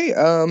 Okay.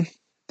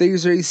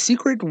 There's a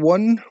secret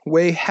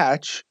one-way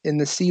hatch in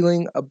the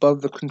ceiling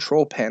above the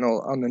control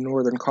panel on the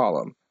northern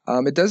column.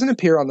 It doesn't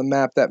appear on the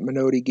map that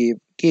Menotti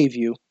gave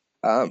you.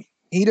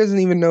 He doesn't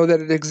even know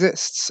that it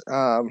exists.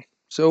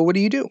 So what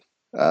do you do?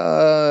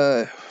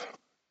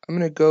 I'm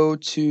gonna go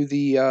to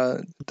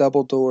the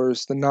double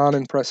doors, the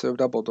non-impressive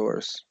double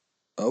doors.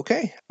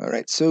 Okay, all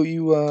right. So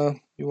you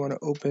want to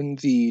open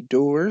the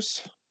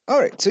doors? All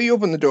right. So you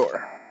open the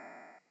door.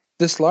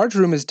 This large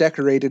room is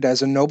decorated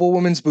as a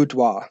noblewoman's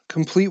boudoir,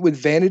 complete with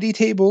vanity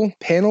table,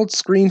 paneled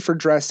screen for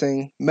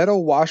dressing,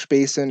 metal wash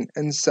basin,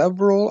 and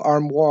several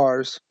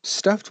armoires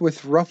stuffed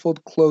with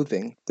ruffled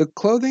clothing. The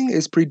clothing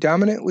is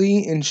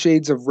predominantly in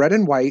shades of red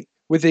and white,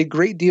 with a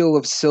great deal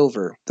of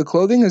silver. The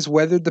clothing has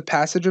weathered the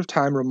passage of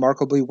time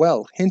remarkably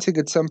well, hinting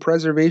at some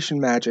preservation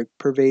magic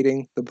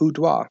pervading the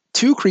boudoir.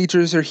 2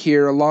 creatures are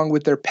here along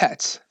with their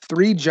pets,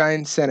 3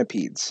 giant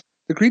centipedes.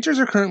 The creatures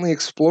are currently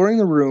exploring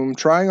the room,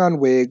 trying on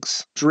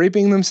wigs,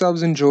 draping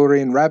themselves in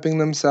jewelry, and wrapping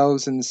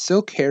themselves in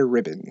silk hair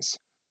ribbons.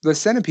 The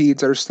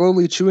centipedes are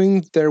slowly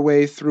chewing their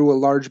way through a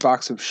large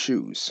box of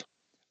shoes.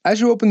 As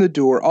you open the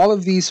door, all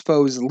of these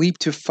foes leap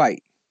to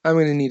fight. I'm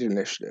going to need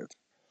initiative.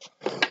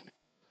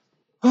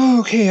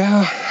 Okay,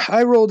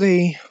 I rolled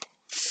a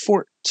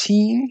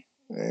 14,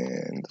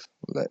 and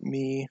let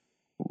me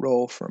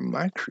roll for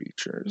my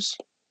creatures.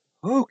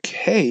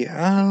 Okay,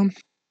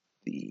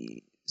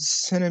 the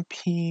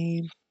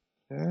centipede,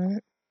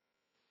 that,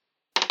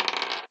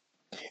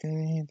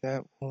 okay,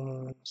 that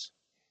was,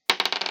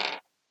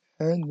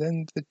 and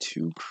then the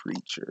two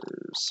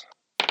creatures.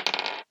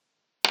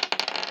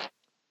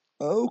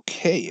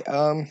 Okay,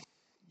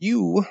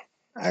 you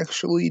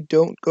actually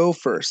don't go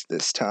first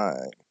this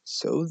time,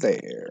 so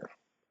there.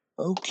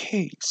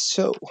 Okay,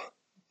 so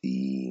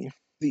the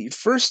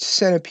first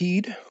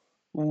centipede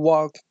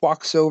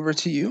walks over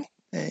to you,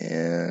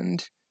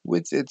 and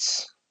with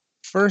its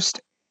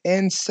first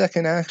and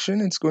second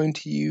action, it's going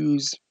to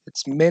use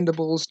its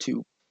mandibles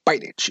to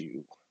bite at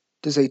you.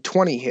 Does a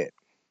 20 hit?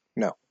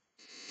 No.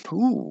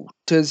 Ooh,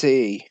 does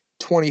a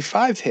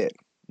 25 hit?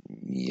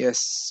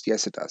 Yes,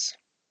 it does.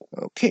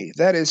 Okay,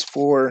 that is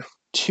for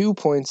 2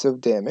 points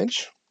of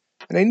damage,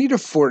 and I need a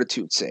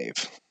fortitude save.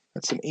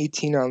 That's an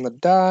 18 on the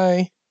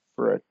die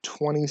for a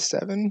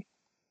 27.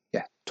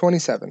 Yeah,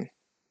 27.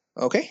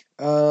 Okay,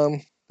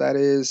 that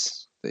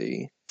is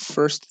the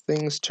first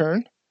thing's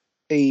turn.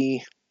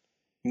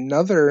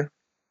 Another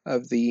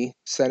of the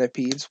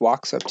centipedes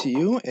walks up to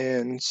you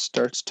and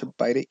starts to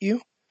bite at you.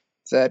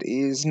 That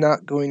is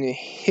not going to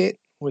hit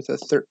with a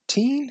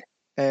 13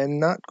 and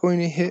not going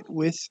to hit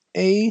with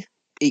a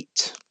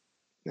 8.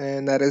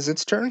 And that is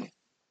its turn.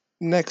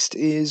 Next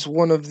is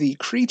one of the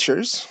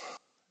creatures.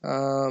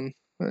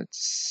 Let's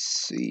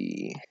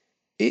see.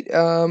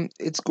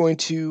 It's going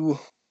to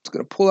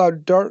pull out a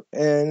dart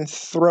and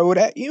throw it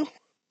at you.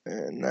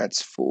 And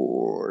that's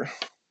for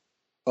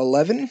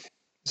 11.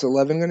 Is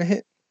 11 going to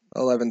hit?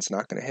 11's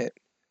not going to hit.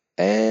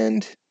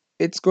 And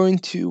it's going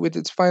to, with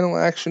its final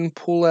action,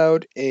 pull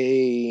out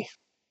a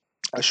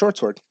short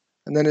sword.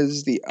 And then it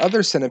is the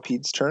other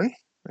centipede's turn.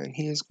 And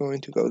he is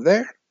going to go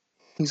there.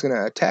 He's going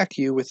to attack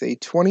you with a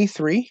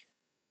 23.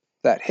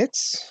 That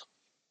hits.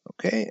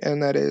 Okay,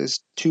 and that is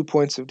 2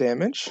 points of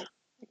damage.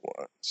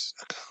 1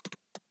 sec.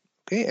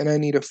 Okay, and I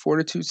need a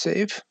fortitude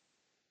save.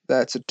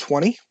 That's a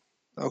 20.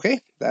 Okay,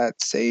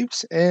 that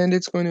saves, and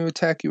it's going to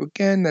attack you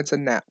again. That's a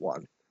nat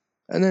 1.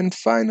 And then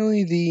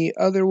finally, the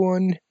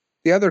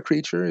other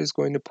creature is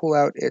going to pull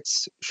out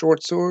its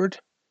short sword.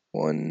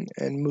 And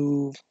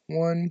move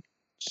 1,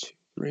 2,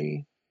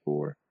 3,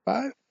 4,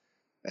 5.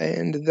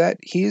 And that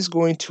he is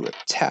going to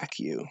attack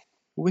you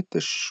with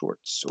the short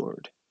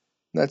sword.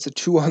 That's a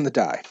 2 on the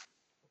die.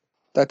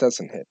 That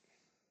doesn't hit.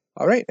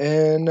 All right,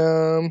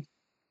 and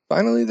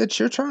finally, that's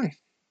your turn.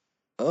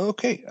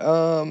 Okay,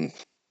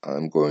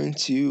 I'm going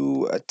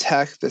to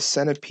attack the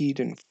centipede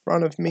in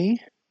front of me.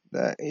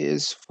 That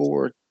is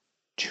for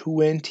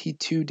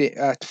 22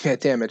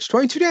 damage.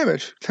 22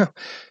 damage.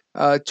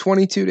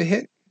 22 to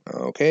hit.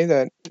 Okay,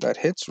 that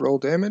hits. Roll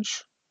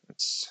damage.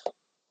 It's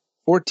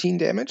 14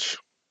 damage.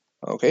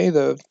 Okay,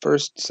 the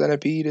first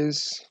centipede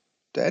is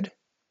dead.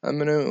 I'm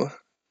gonna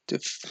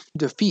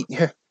defeat.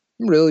 I'm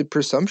really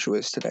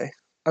presumptuous today.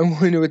 I'm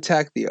going to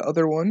attack the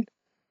other one.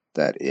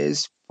 That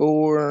is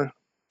for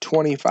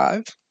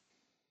 25.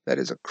 That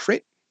is a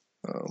crit.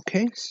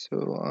 Okay, so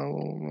I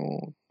will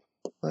roll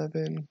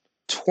 11.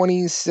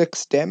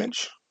 26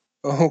 damage.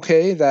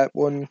 Okay, that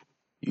one,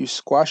 you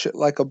squash it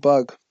like a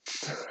bug.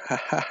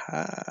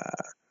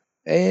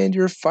 And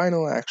your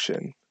final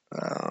action.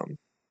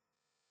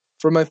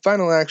 For my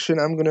final action,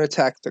 I'm going to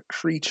attack the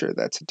creature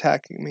that's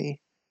attacking me.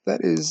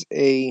 That is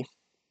a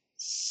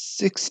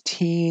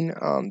 16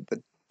 on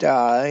the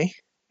die,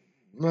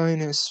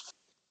 minus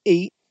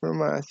 8 for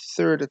my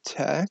third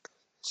attack.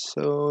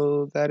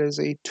 So that is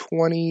a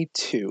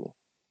 22.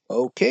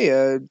 Okay,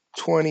 a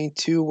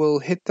 22 will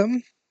hit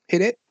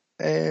it,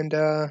 and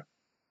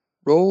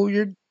roll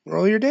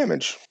your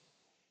damage.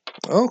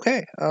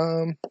 Okay,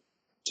 2,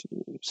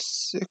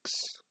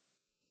 6,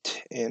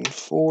 and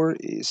 4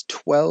 is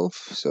 12,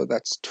 so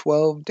that's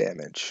 12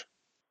 damage.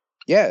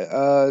 Yeah,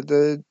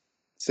 the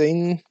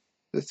thing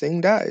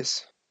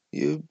dies.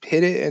 You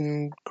hit it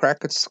and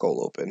crack its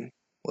skull open,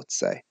 let's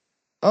say.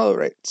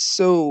 Alright,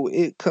 so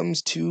it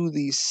comes to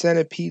the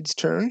centipede's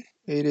turn.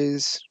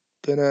 It's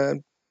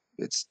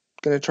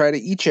gonna try to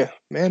eat you.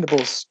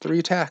 Mandibles, 3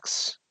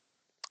 attacks.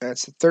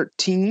 That's a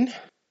 13.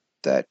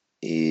 That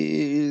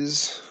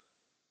is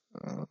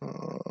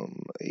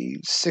a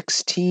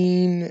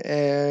 16,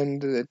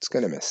 and it's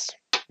gonna miss.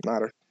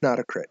 Not a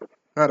crit.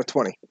 Not a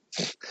 20.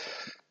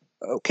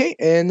 Okay,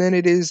 and then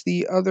it is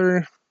the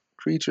other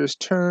creature's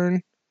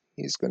turn.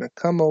 He's gonna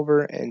come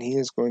over and he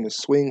is going to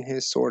swing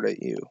his sword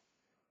at you.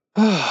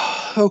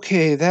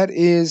 Okay, that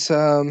is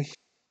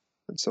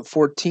it's a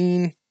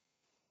 14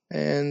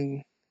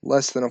 and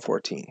less than a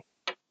 14.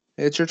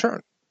 It's your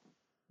turn.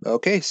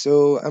 Okay,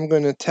 so I'm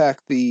going to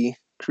attack the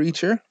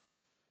creature.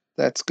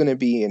 That's going to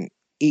be an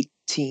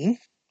 18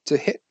 to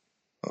hit.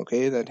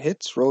 Okay, that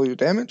hits. Roll your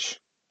damage.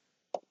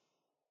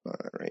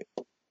 Alright.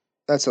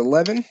 That's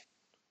 11.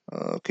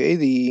 Okay,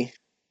 the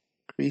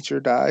creature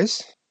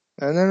dies.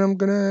 And then I'm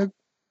going to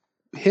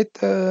hit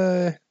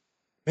the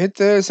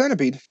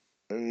centipede.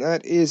 And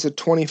that is a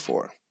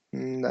 24.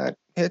 And that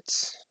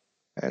hits.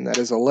 And that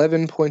is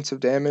 11 points of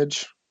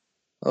damage.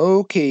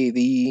 Okay,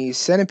 the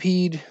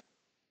centipede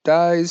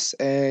dies,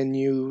 and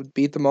you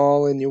beat them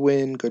all, and you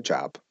win. Good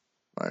job.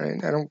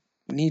 Alright, I don't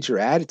need your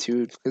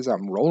attitude, because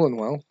I'm rolling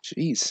well.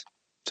 Jeez.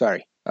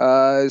 Sorry.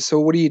 So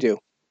what do you do?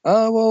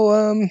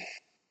 I'm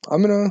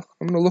gonna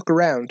look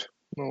around.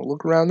 I'm gonna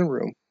look around the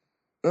room.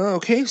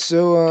 Okay,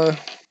 so,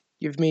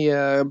 give me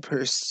a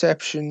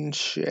perception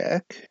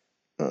check.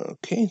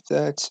 Okay,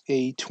 that's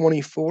a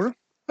 24.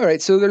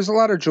 Alright, so there's a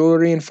lot of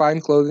jewelry and fine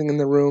clothing in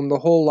the room. The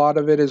whole lot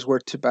of it is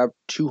worth about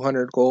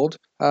 200 gold.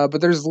 But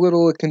there's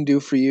little it can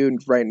do for you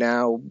right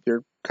now.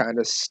 You're kind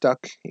of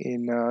stuck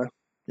in the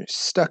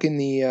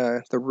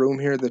room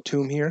here, the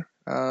tomb here.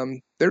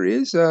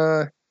 There's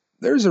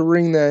a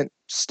ring that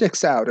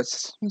sticks out.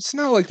 It's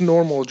not like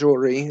normal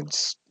jewelry.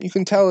 You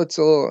can tell it's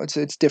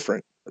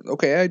different.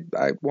 Okay,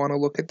 I want to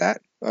look at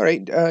that. All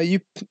right, you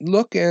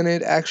look and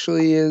it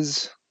actually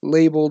is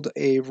labeled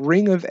a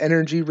ring of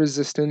energy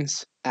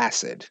resistance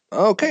acid.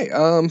 Okay,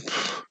 I'm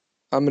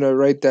gonna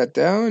write that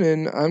down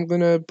and I'm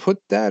gonna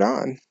put that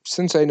on.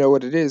 Since I know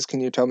what it is, can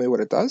you tell me what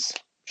it does?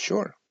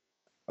 Sure.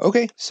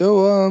 Okay,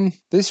 so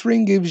this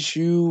ring gives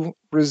you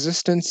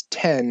resistance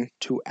 10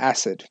 to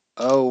acid.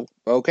 Oh,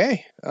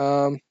 okay.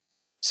 I'm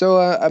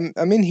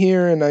in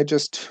here and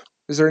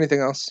is there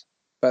anything else,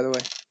 by the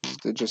way?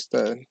 Just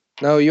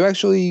no, you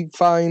actually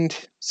find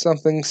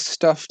something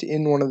stuffed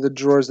in one of the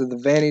drawers of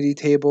the vanity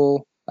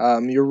table.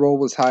 Your roll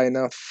was high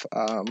enough.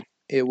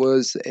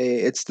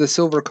 It's the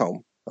silver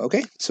comb.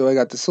 Okay, so I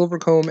got the silver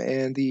comb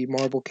and the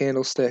marble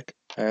candlestick,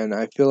 and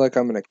I feel like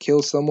I'm gonna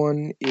kill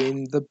someone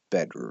in the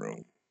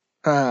bedroom.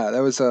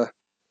 That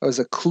was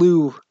a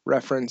Clue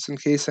reference in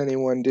case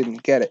anyone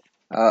didn't get it.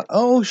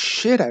 Oh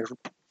shit! I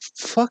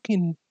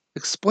fucking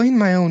explained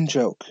my own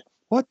joke.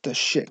 What the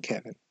shit,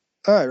 Kevin?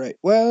 All right.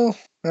 Well,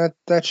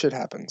 that shit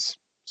happens.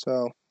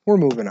 So we're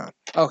moving on.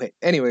 Okay.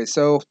 Anyway,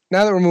 so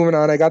now that we're moving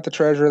on, I got the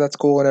treasure. That's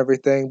cool and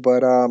everything.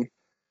 But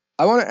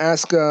I want to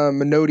ask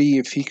Minoti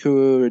if he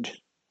could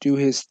do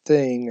his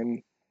thing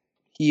and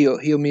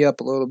heal me up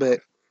a little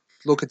bit.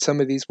 Look at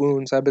some of these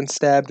wounds. I've been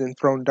stabbed and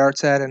thrown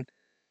darts at and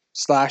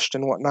slashed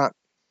and whatnot.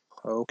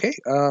 Okay.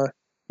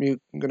 You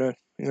gonna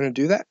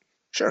do that?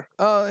 Sure.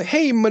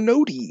 Hey,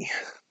 Minoti,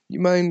 you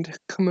mind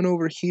coming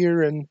over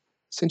here and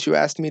since you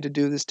asked me to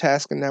do this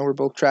task and now we're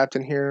both trapped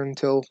in here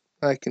until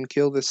I can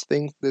kill this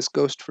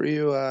ghost for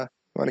you,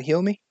 want to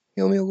heal me?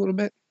 Heal me a little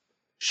bit?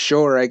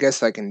 Sure, I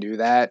guess I can do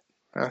that.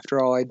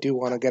 After all, I do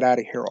want to get out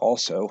of here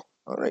also.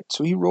 Alright,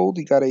 so he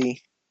got a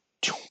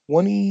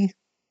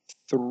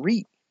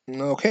 23.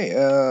 Okay,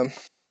 a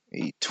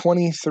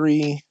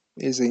 23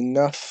 is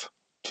enough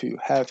to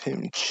have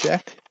him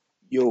check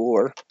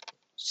your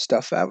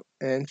stuff out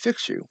and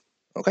fix you.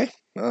 Okay.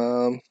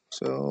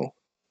 So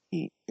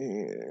 8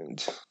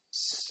 and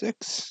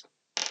 6.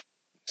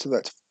 So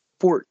that's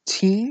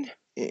 14.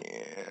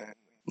 And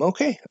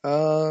okay.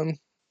 So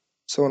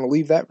I want to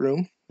leave that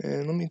room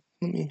and let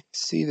me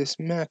see this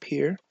map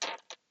here.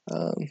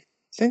 I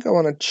think I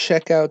want to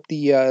check out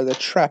the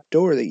trap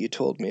door that you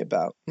told me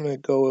about. I'm gonna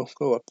go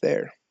up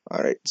there.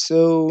 All right.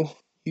 So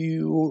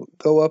you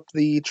go up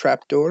the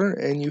trap door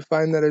and you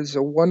find that it's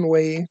a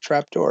one-way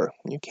trap door.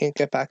 You can't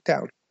get back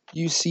down.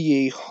 You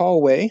see a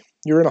hallway.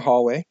 You're in a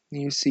hallway.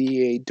 You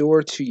see a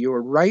door to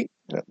your right,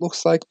 and it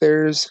looks like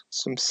there's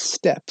some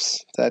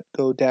steps that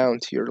go down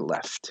to your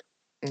left.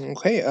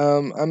 Okay,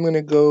 I'm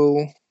gonna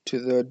go to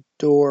the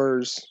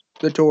door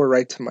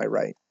right to my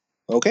right.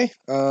 Okay,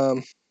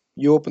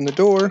 you open the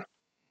door.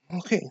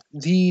 Okay,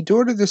 the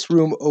door to this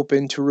room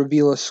opened to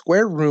reveal a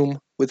square room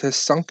with a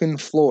sunken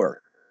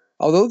floor.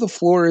 Although the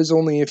floor is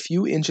only a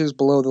few inches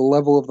below the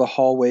level of the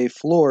hallway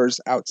floors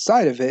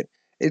outside of it,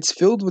 it's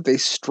filled with a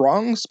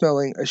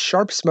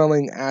sharp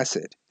smelling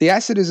acid. The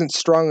acid isn't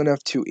strong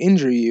enough to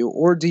injure you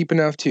or deep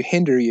enough to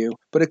hinder you,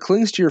 but it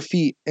clings to your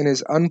feet and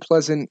is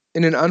unpleasant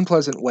in an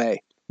unpleasant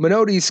way.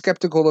 Minoti,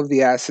 skeptical of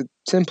the acid,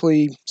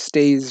 simply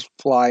stays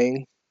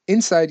flying.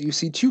 Inside, you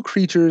see two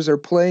creatures are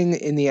playing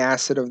in the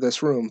acid of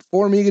this room,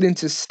 forming it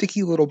into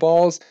sticky little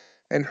balls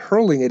and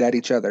hurling it at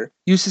each other.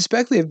 You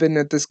suspect they have been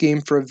at this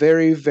game for a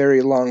very,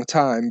 very long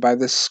time by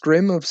the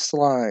scrim of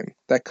slime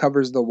that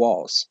covers the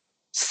walls.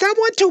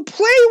 Someone to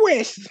play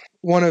with!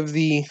 One of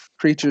the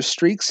creatures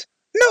shrieks.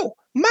 No,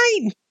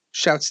 mine!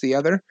 Shouts the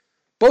other.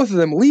 Both of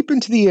them leap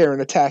into the air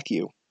and attack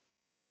you.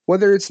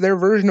 Whether it's their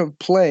version of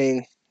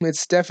playing,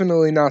 it's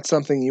definitely not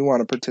something you want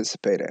to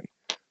participate in.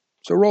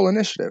 So roll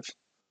initiative.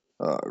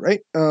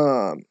 Alright,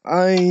 I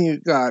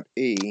got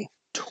a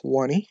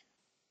 20.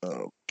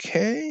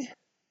 Okay.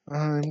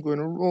 I'm going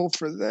to roll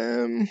for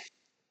them.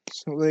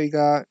 So they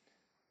got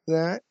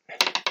that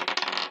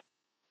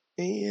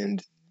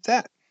and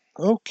that.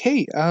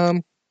 Okay.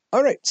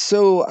 Alright,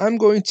 so I'm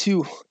going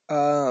to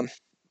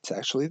it's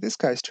actually this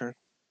guy's turn.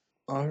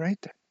 Alright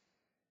then.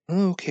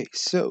 Okay,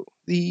 so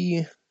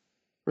the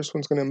first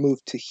one's gonna move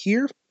to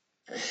here.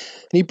 And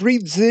he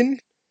breathes in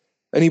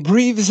and he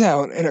breathes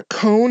out, and a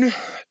cone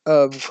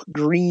of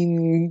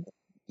green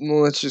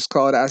let's just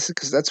call it acid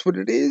because that's what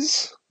it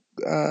is,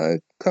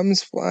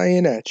 comes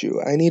flying at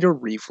you. I need a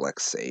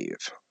reflex save.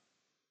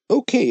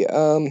 Okay,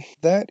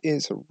 that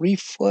is a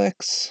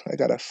reflex. I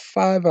got a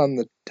 5 on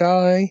the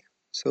die,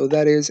 so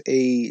that is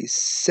a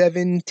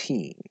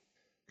 17.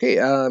 Okay,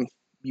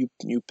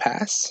 you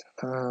pass.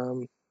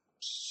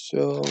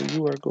 So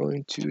you are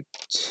going to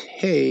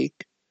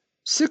take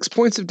 6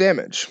 points of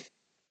damage.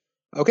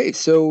 Okay,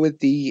 so with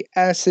the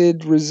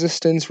acid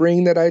resistance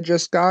ring that I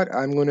just got,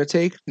 I'm going to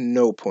take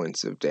no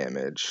points of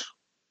damage.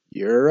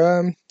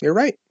 You're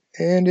right,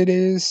 and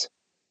it's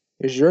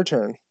your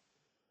turn.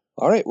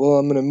 All right, well,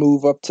 I'm going to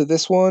move up to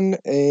this one,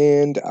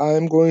 and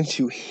I'm going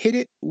to hit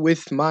it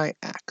with my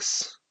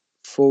axe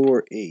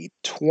for a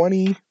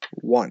 21.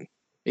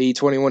 A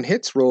 21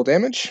 hits, roll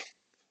damage.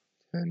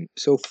 And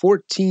so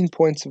 14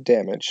 points of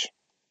damage.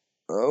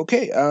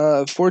 Okay,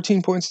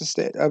 14 points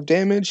of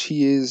damage.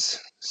 He is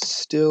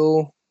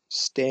still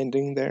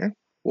standing there.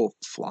 Well,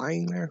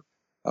 flying there.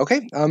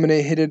 Okay, I'm going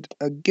to hit it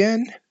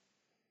again.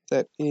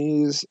 That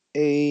is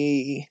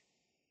a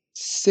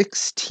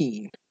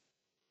 16.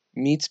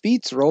 Meets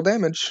beats, roll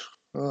damage.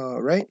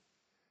 All right.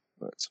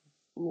 That's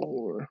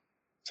 4,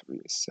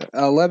 3, 7,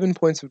 11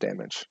 points of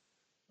damage.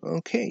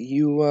 Okay,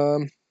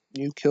 you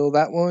kill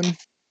that one,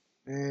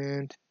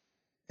 and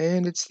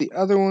it's the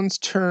other one's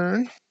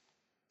turn,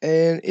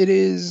 and it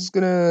is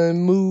gonna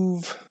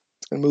move.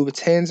 It's gonna move its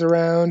hands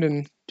around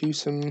and do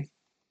some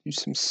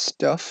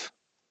stuff,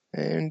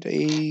 and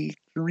a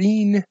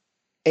green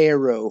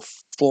arrow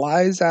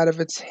flies out of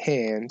its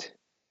hand,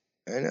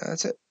 and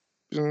that's it.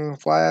 It's gonna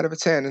fly out of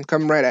its hand and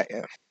come right at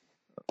you.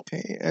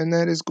 Okay, and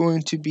that is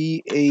going to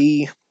be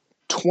a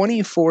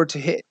 24 to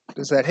hit.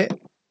 Does that hit?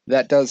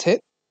 That does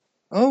hit.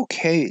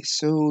 Okay,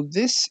 so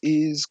this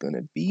is going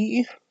to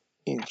be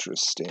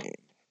interesting.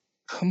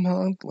 Come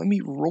on, let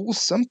me roll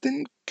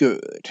something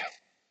good.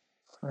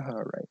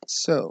 Alright,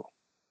 so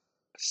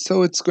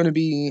it's going to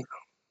be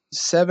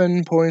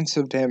 7 points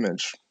of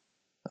damage.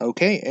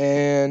 Okay,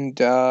 and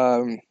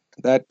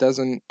that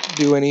doesn't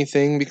do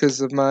anything because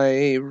of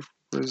my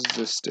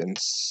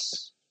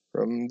resistance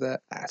from the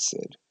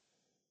acid.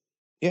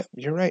 Yep,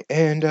 you're right,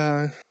 and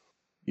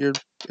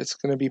it's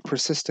going to be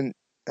persistent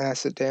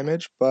acid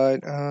damage, but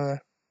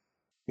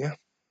yeah,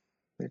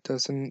 it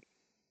doesn't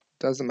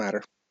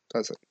matter.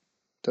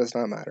 Does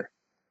not matter.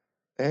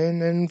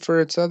 And then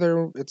for its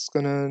other, it's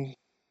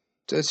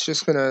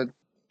just gonna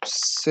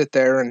sit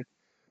there and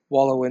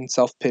wallow in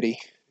self-pity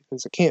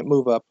because it can't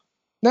move up.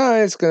 No,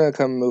 it's gonna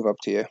come move up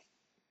to you.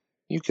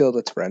 You killed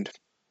its friend,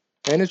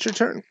 and it's your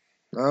turn.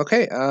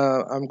 Okay,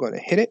 I'm going to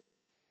hit it.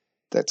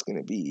 That's going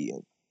to be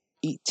an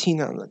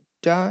 18 on the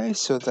die,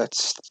 so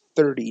that's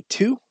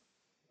 32.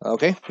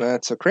 Okay,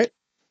 that's a crit.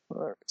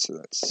 Alright, so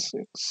that's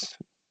 6,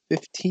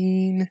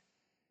 15,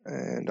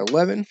 and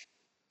 11.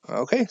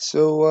 Okay,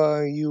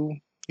 so you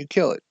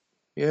kill it.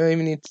 You don't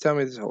even need to tell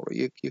me this whole.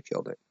 You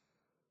killed it.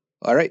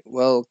 Alright,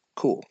 well,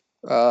 cool.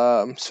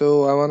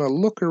 So I want to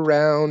look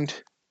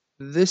around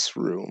this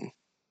room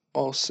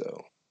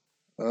also.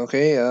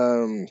 Okay,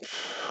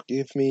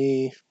 give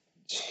me.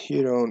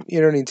 You don't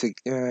need to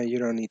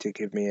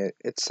give me it.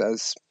 It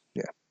says,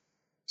 yeah.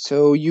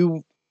 So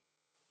you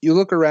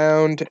look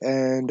around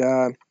and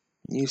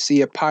you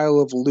see a pile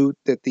of loot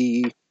that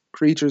the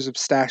creatures have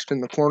stashed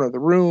in the corner of the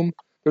room.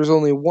 There's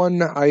only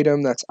one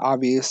item that's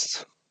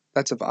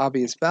of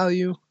obvious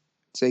value.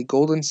 It's a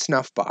golden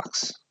snuff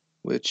box,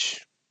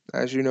 which,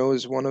 as you know,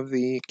 is one of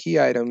the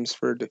key items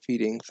for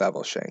defeating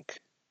Thavelshank.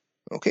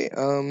 Okay,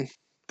 can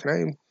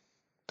I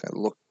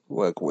look?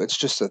 Like, it's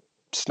just a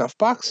snuff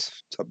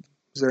box. So,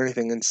 is there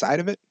anything inside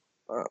of it?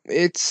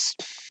 It's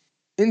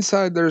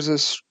inside. There's a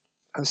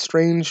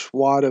strange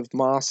wad of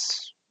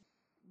moss.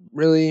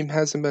 Really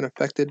hasn't been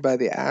affected by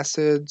the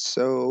acid,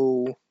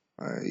 so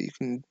you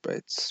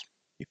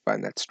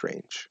find that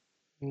strange.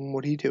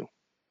 What do you do?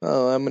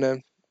 Oh,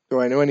 do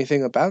I know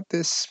anything about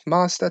this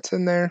moss that's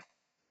in there?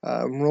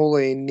 Roll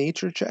a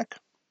nature check.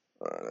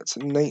 That's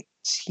a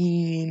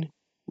 19.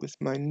 With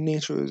my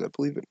nature, was, I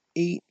believe, an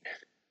 8.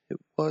 It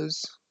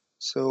was.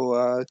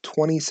 So,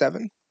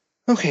 27.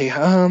 Okay,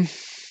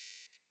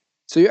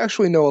 so you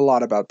actually know a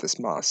lot about this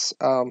moss.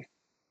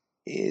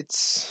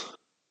 It's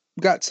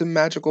got some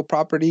magical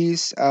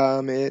properties.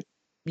 It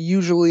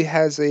usually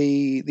has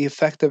the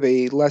effect of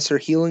a lesser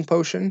healing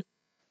potion.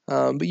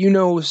 But you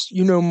know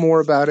more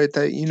about it,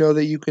 that you know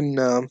that you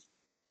can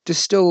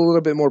distill a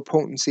little bit more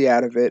potency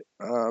out of it.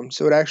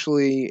 So it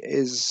actually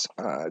is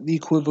the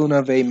equivalent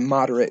of a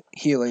moderate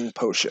healing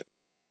potion.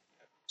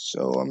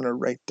 So I'm going to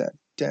write that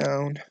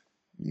down.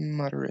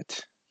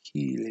 Moderate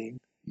healing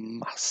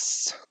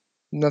moss.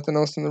 Nothing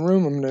else in the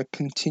room. I'm going to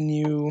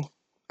continue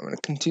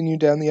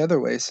down the other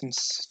way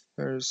since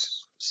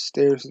there's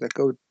stairs that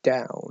go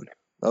down.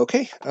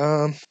 Okay,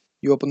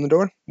 you open the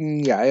door?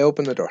 Yeah, I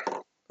open the door.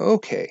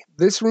 Okay,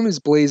 this room is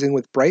blazing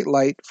with bright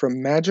light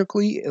from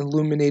magically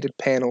illuminated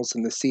panels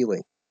in the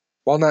ceiling.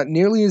 While not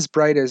nearly as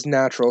bright as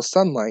natural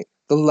sunlight,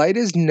 the light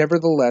is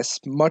nevertheless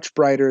much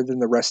brighter than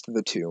the rest of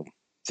the tomb.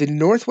 The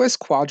northwest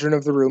quadrant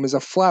of the room is a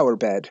flower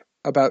bed,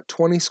 about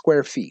 20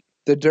 square feet.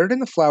 The dirt in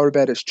the flower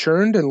bed is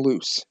churned and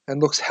loose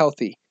and looks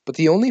healthy, but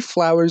the only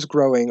flowers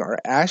growing are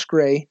ash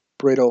gray,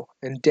 brittle,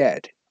 and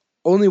dead.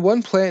 Only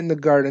one plant in the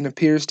garden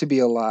appears to be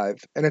alive,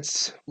 and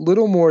it's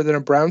little more than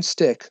a brown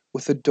stick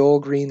with a dull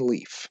green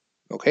leaf.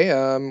 Okay,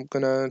 I'm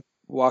gonna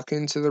walk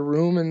into the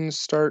room and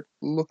start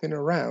looking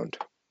around.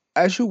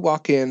 As you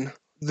walk in,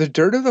 the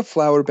dirt of the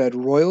flower bed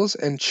roils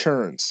and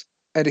churns,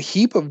 and a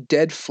heap of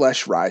dead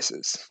flesh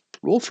rises.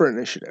 Roll for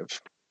initiative.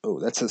 Oh,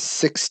 that's a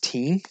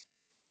 16.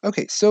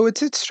 Okay, so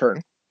it's its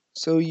turn.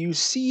 So you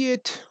see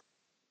it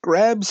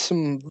grab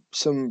some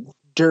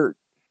dirt,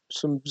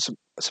 some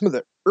of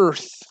the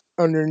earth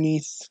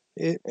underneath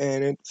it,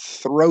 and it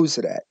throws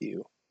it at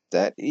you.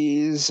 That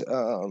is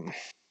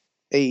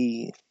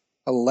a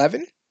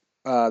 11.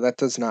 That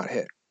does not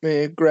hit.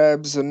 It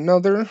grabs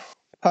another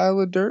pile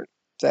of dirt.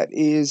 That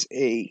is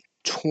a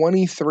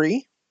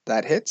 23.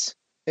 That hits.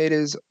 It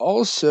is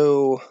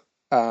also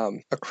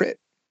a crit.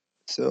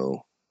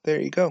 So there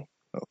you go.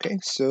 Okay,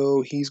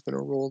 so he's going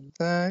to roll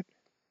that.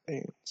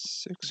 And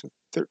 6 of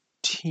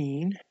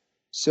 13.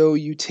 So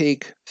you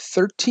take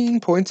 13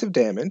 points of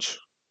damage,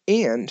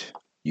 and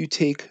you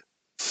take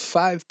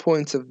 5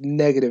 points of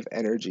negative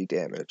energy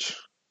damage.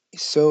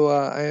 So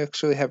I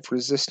actually have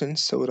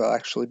resistance, so it'll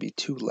actually be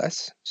 2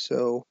 less.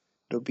 So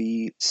it'll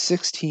be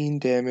 16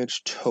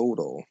 damage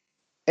total.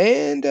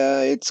 And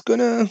it's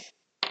gonna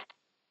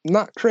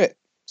not crit.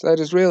 So I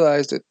just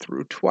realized it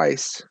threw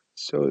twice,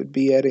 so it'd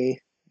be at a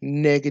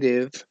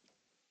negative.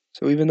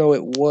 So even though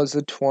it was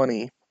a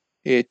 20,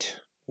 it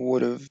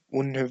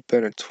wouldn't have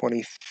been a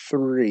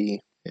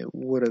 23. It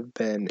would have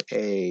been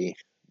a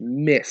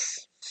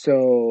miss.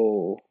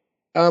 So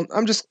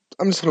I'm just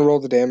gonna roll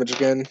the damage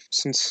again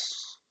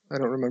since I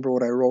don't remember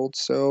what I rolled.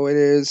 So it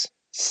is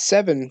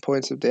 7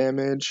 points of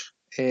damage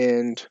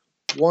and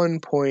 1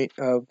 point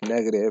of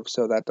negative,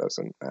 so that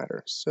doesn't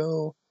matter.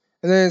 So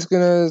and then it's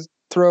gonna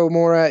throw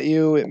more at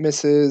you. It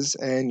misses,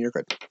 and you're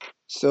good.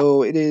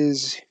 So it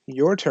is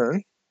your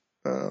turn.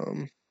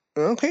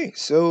 Okay,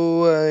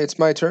 so it's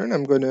my turn.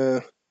 I'm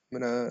gonna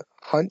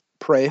hunt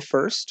prey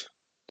first.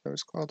 That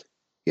was called.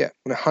 Yeah,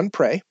 I'm gonna hunt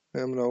prey.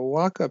 I'm gonna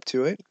walk up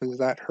to it because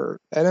that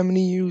hurt, and I'm gonna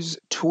use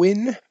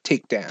twin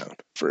takedown.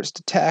 First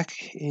attack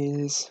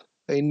is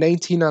a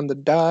 19 on the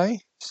die,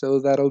 so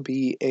that'll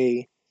be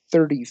a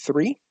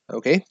 33.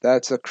 Okay,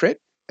 that's a crit.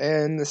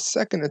 And the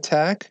second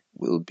attack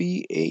will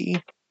be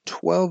a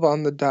 12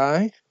 on the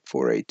die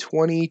for a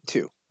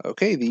 22.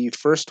 Okay, the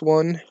first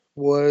one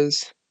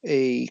was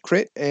a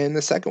crit, and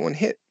the second one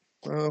hit.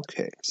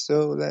 Okay,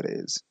 so that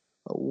is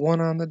a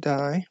 1 on the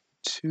die,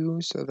 2,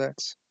 so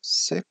that's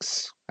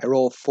 6. I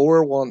roll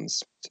 4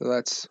 ones, so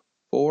that's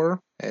 4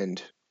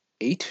 and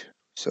 8,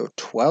 so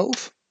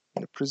 12.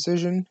 And the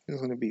precision is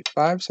going to be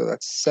 5, so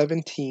that's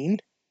 17.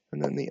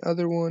 And then the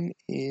other one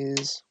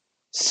is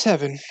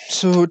 7,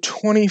 so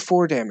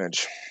 24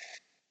 damage.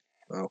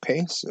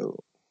 Okay, so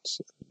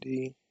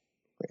 70.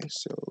 Okay,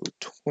 so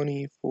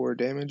 24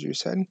 damage, you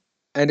said?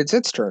 And it's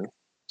its turn.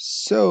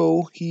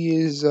 So he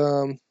is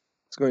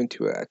going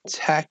to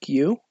attack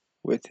you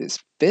with his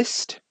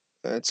fist.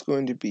 That's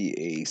going to be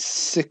a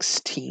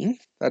 16.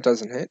 That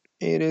doesn't hit.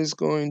 It is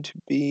going to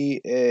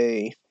be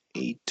a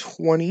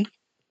 20.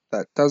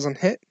 That doesn't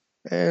hit.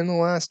 And the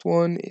last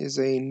one is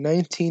a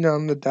 19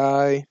 on the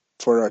die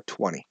for a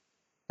 20.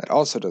 That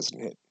also doesn't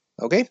hit.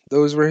 Okay,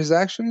 those were his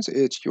actions.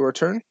 It's your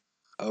turn.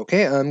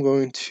 Okay, I'm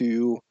going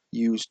to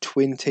use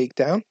twin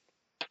takedown.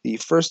 The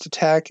first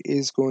attack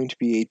is going to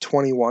be a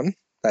 21.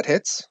 That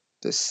hits.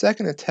 The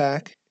second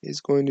attack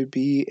is going to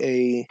be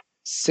a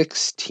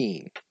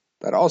 16.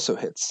 That also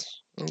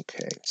hits.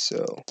 Okay,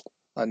 so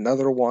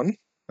another 1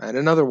 and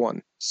another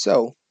 1.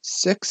 So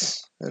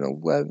 6 and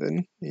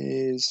 11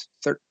 is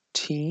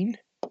 13,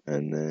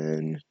 and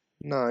then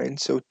 9,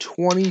 so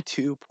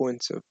 22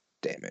 points of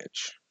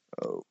damage.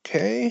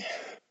 Okay,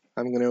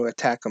 I'm going to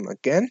attack him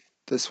again.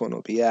 This one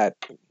will be at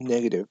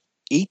 -8,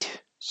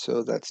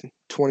 so that's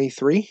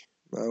 23.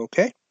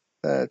 Okay,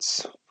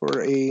 that's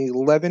for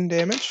 11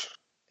 damage.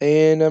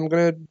 And I'm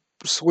going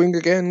to swing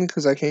again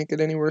because I can't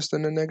get any worse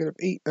than a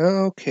 -8.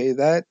 Okay,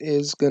 that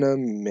is going to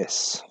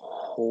miss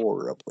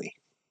horribly.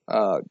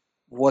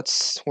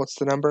 What's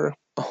the number?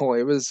 Oh,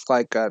 it was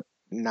like a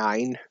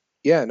 9.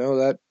 Yeah, no,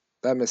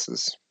 that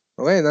misses.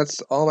 Okay, that's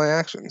all my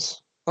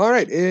actions. All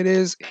right, it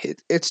is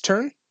its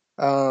turn.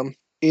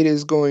 It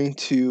is going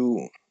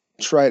to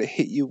try to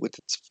hit you with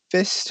its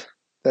fist.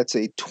 That's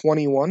a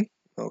 21.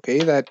 Okay,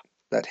 that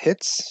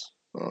hits.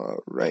 All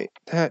right.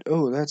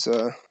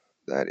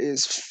 That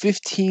is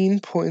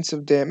 15 points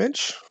of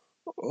damage.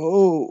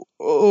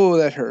 Oh,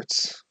 that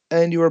hurts.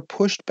 And you are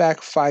pushed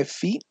back 5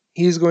 feet.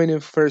 He's going to,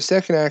 for a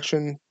second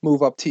action,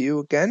 move up to you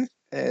again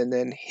and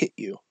then hit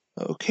you.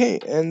 Okay,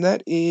 and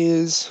that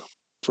is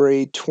for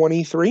a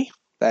 23.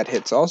 That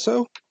hits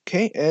also.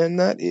 Okay, and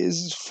that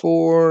is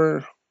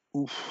for...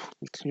 Oof,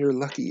 you're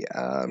lucky.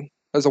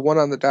 There's a 1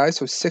 on the die,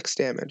 so 6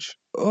 damage.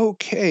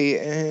 Okay,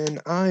 and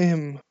I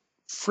am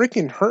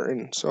freaking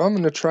hurting, so I'm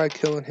going to try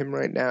killing him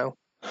right now.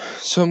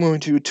 So I'm going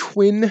to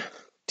twin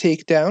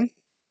takedown.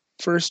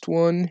 First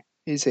one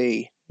is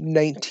a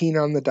 19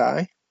 on the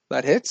die.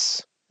 That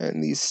hits.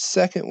 And the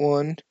second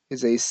one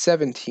is a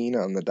 17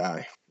 on the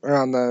die, or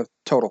on the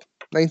total.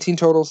 19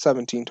 total,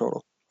 17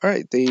 total.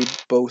 Alright, they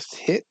both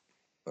hit.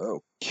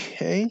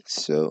 Okay,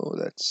 so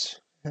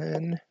that's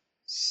 10,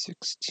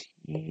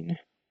 16,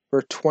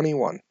 for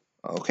 21.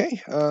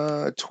 Okay,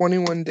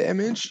 21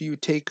 damage. You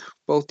take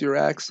both your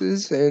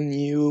axes and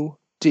you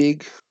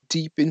dig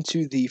deep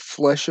into the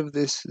flesh of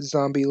this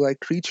zombie-like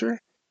creature,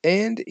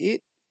 and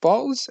it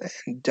falls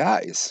and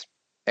dies.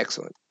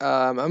 Excellent.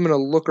 I'm gonna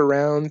look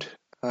around.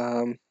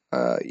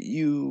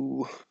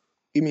 You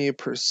give me a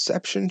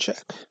perception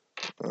check.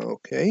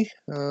 Okay.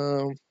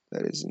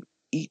 That is an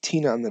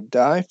 18 on the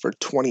die for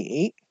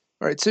 28.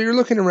 All right, so you're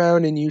looking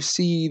around and you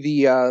see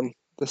the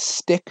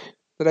stick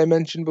that I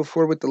mentioned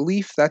before with the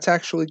leaf. That's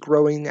actually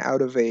growing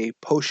out of a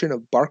potion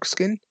of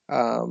barkskin.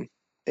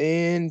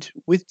 And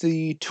with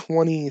the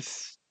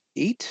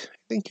 28, I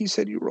think you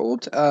said you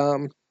rolled.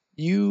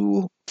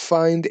 You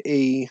find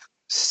a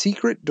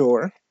secret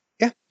door.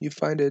 Yeah, you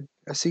find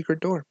a secret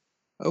door.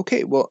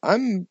 Okay, well,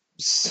 I'm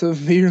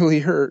severely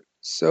hurt,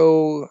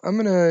 so I'm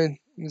gonna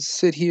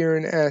sit here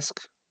and ask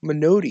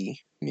Minoti.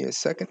 Give me a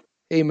second.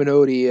 Hey,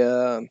 Minoti,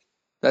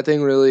 that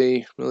thing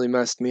really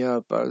messed me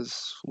up. I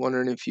was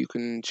wondering if you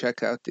can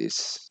check out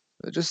just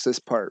this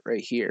part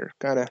right here.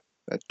 Kinda,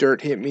 that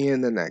dirt hit me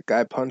and then that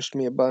guy punched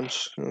me a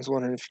bunch. I was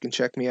wondering if you can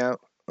check me out.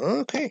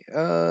 Okay,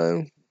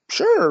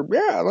 sure,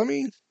 yeah, let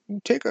me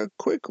take a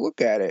quick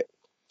look at it.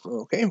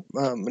 Okay,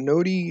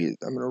 Minoti,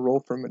 I'm gonna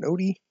roll for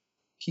Minoti.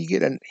 He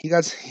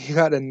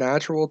got a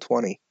natural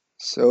 20.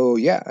 So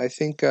yeah, I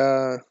think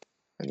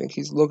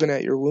he's looking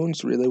at your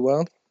wounds really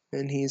well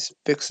and he's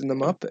fixing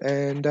them up,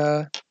 and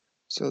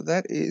so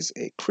that is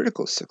a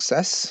critical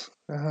success.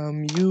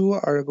 You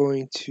are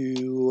going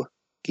to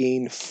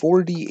gain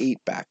 48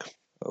 back.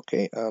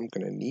 Okay, I'm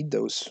gonna need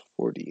those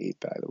 48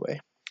 by the way.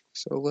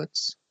 So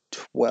let's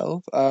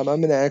 12. I'm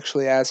gonna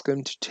actually ask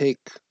him to take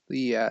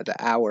the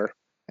hour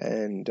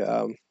and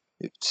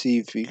see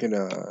if he can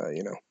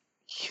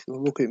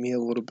look at me a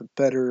little bit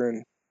better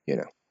and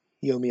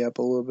heal me up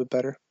a little bit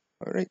better.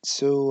 All right,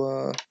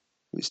 so it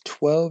was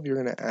 12. You're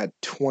gonna add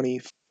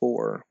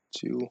 24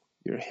 to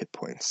your hit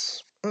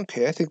points.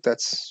 Okay, I think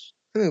that's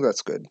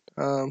good.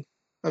 I'm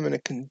gonna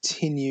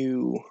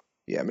continue.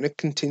 Yeah, I'm gonna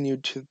continue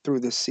through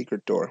this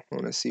secret door. I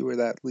want to see where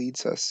that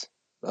leads us.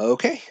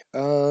 Okay.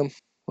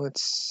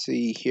 Let's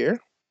see here.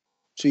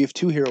 So you have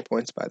 2 hero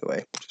points, by the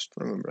way. Just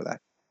remember that.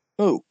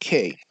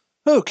 Okay.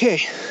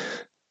 Okay.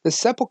 The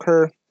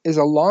sepulchre is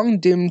a long,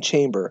 dim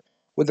chamber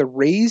with a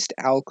raised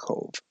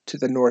alcove to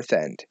the north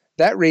end.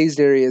 That raised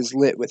area is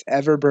lit with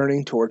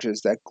ever-burning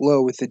torches that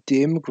glow with a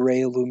dim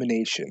gray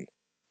illumination.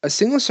 A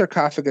single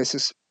sarcophagus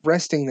is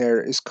resting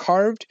there is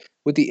carved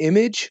with the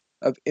image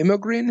of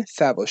Imogen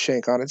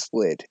Thabelshank on its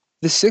lid.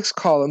 The 6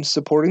 columns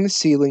supporting the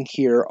ceiling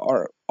here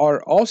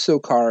are also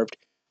carved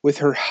with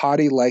her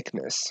haughty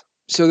likeness.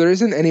 So there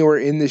isn't anywhere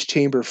in this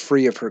chamber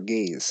free of her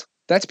gaze.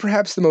 That's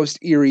perhaps the most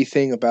eerie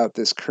thing about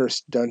this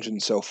cursed dungeon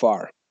so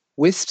far.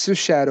 Wisps of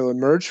shadow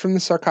emerge from the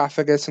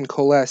sarcophagus and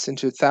coalesce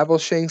into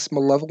Thabelshank's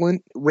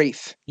malevolent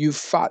wraith. You've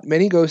fought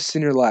many ghosts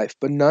in your life,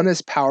 but none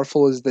as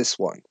powerful as this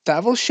one.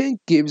 Thabelshank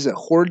gives a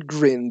horrid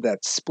grin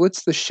that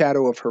splits the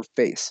shadow of her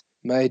face.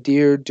 My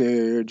dear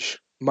dirge,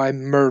 my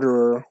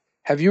murderer,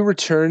 have you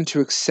returned to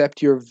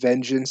accept your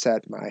vengeance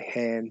at my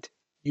hand?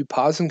 You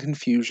pause in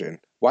confusion.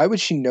 Why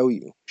would she know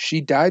you? She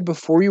died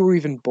before you were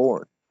even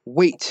born.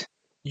 Wait,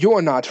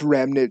 you're not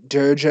Remnant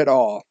Dirge at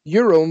all.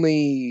 You're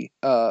only,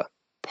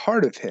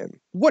 part of him.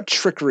 What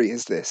trickery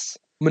is this?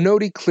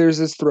 Minoti clears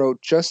his throat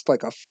just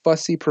like a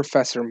fussy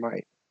professor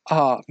might.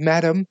 Ah,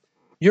 madam,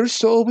 your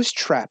soul was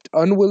trapped,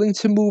 unwilling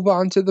to move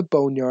on to the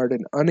boneyard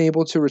and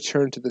unable to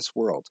return to this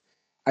world.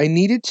 I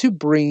needed to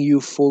bring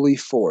you fully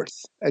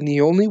forth, and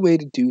the only way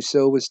to do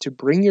so was to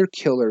bring your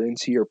killer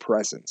into your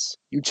presence.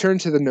 You turn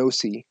to the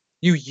Nosy.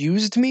 You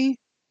used me?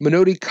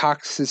 Minoti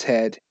cocks his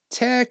head.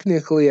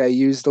 Technically, I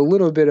used a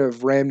little bit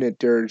of Remnant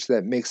Dirge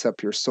that makes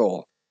up your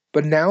soul.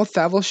 But now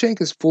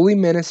Thabelshank is fully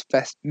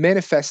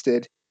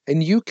manifested,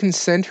 and you can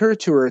send her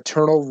to her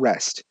eternal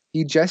rest.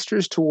 He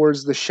gestures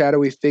towards the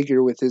shadowy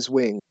figure with his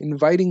wing,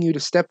 inviting you to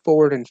step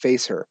forward and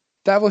face her.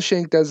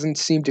 Thabelshank doesn't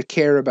seem to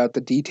care about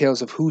the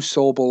details of whose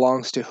soul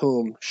belongs to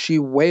whom. She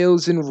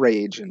wails in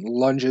rage and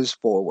lunges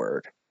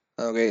forward.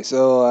 Okay,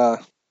 so,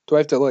 do I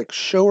have to,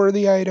 show her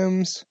the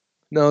items?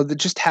 No,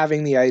 just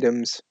having the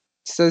items.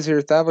 It says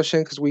here,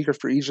 Thabelshank is weaker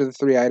for each of the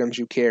 3 items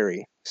you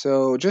carry.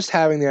 So, just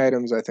having the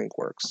items, I think,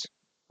 works.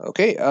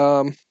 Okay,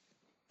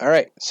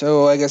 alright,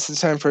 so I guess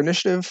it's time for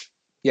initiative.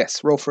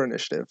 Yes, roll for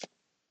initiative.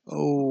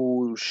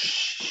 Oh,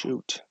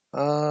 shoot.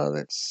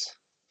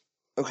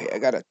 Okay, I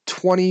got a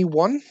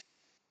 21.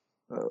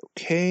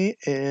 Okay,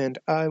 and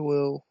I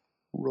will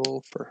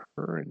roll for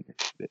her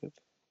initiative.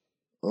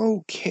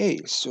 Okay,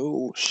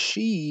 so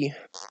she...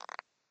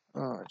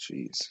 Oh,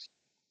 jeez.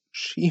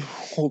 She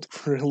rolled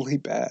really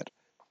bad.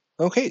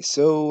 Okay,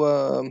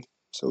 so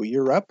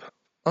you're up.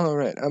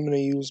 Alright, I'm gonna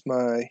use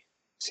my...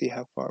 See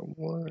how far...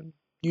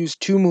 Use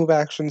 2 move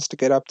actions to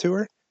get up to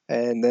her,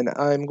 And then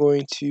I'm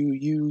going to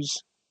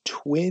use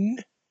twin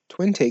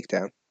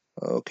takedown.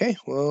 Okay,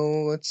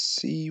 well, let's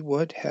see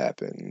what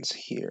happens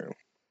here.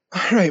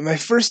 Alright, my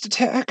first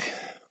attack.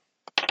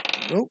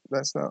 Nope,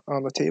 that's not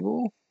on the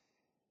table.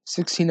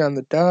 16 on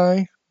the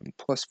die,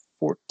 plus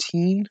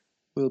 14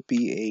 will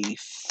be a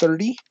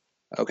 30.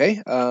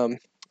 Okay,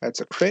 that's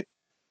a crit.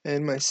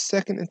 And my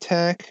second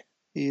attack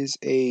is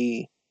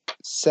a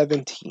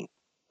 17.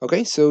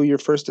 Okay, so your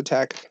first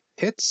attack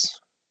hits.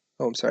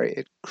 Oh, I'm sorry,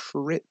 it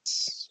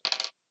crits.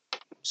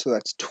 So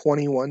that's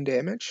 21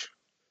 damage.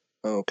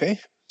 Okay,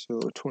 so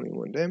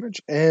 21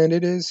 damage, and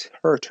it is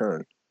her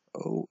turn.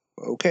 Oh,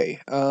 okay.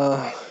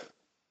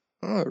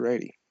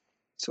 Alrighty.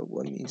 So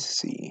let me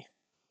see.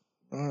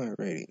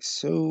 Alrighty,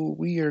 so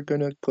we are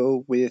gonna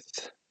go with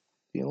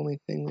the only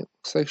thing that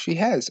looks like she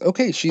has.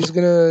 Okay, she's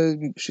gonna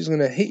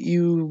hit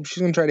you.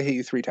 She's gonna try to hit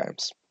you 3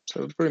 times.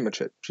 So that's pretty much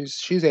it.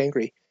 She's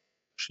angry.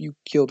 You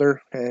killed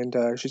her, and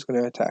she's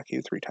gonna attack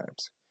you 3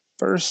 times.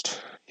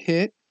 First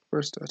hit,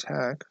 first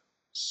attack.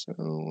 So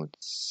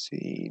let's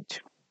see.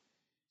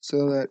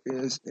 So that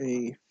is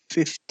a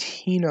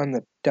 15 on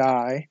the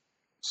die.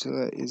 So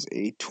that is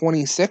a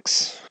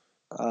 26.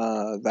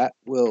 That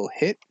will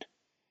hit.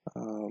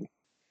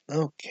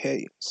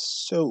 Okay,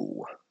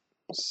 so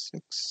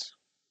 6,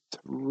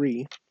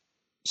 3.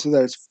 So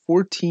that's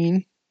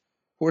 14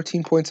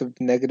 points of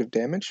negative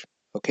damage.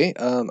 Okay,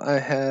 I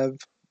have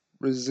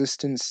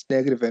resistance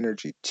negative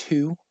energy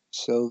 2,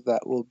 so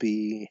that will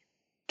be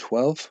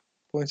 12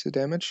 points of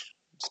damage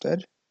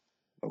instead.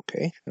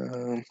 Okay,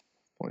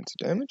 points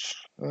of damage.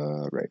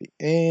 Alrighty,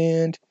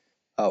 and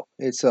oh,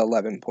 it's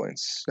 11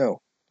 points.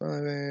 No,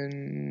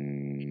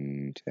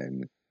 11,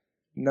 10,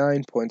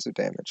 9 points of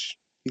damage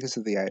because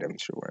of the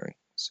items you're wearing.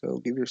 So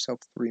give yourself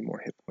 3 more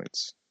hit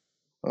points.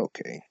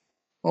 Okay.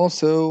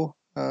 Also,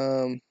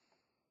 I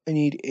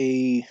need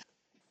a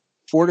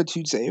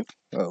fortitude save.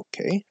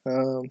 Okay.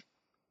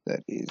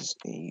 That is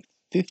a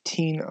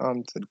 15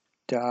 on the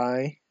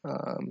die.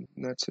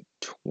 That's a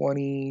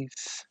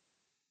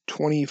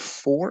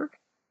 24.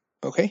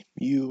 Okay,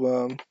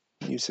 you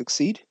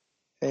succeed,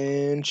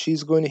 and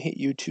she's going to hit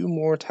you 2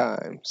 more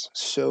times.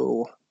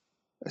 So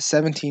a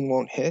 17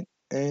 won't hit,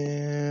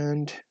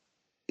 and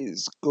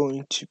is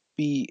going to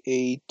be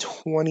a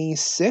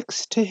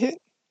 26 to hit.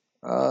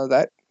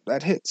 That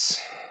hits.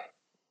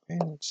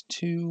 And it's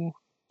 2,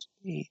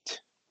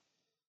 8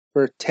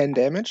 for 10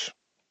 damage.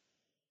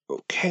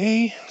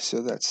 Okay,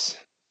 so that's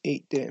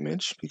 8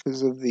 damage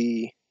because of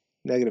the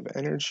negative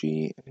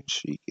energy, and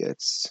she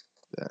gets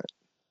that.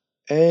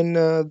 And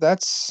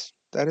that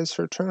is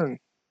her turn.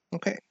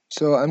 Okay,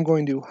 so I'm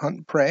going to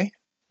hunt prey,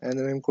 and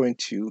then I'm going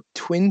to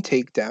twin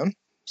takedown.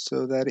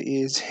 So that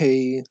is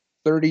a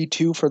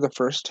 32 for the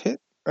first hit.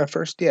 The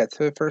first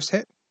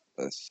hit.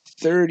 A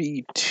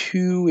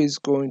 32 is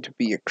going to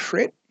be a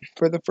crit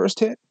for the first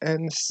hit,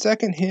 and the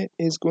second hit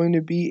is going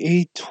to be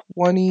a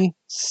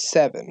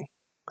 27.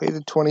 Okay,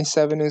 the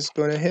 27 is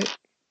going to hit.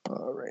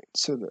 All right,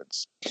 so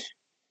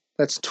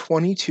that's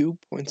 22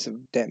 points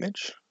of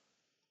damage.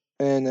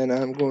 And then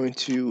I'm going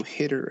to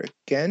hit her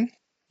again,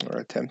 or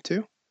attempt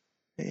to.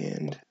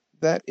 And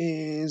that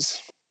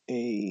is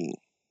a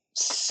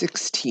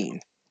 16.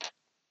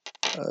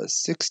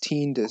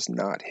 16 does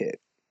not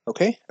hit.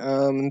 Okay,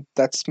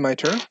 that's my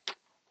turn.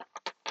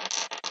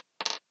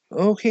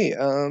 Okay,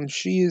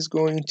 she is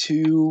going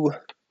to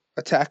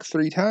attack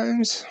 3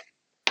 times.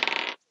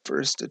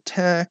 First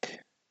attack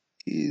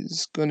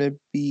is going to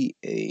be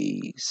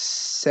a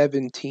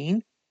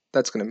 17.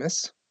 That's going to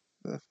miss.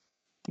 The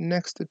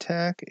next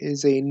attack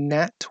is a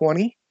nat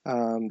 20.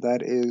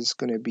 That is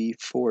going to be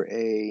for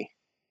a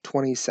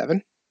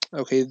 27.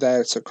 Okay,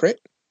 that's a crit.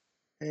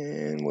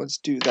 And let's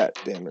do that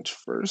damage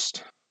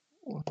first.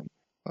 1,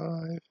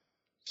 5.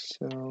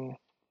 So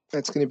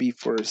that's going to be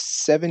for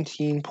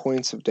 17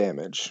 points of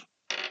damage.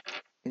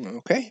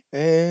 Okay,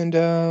 and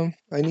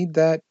I need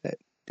that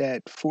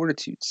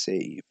fortitude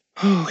save.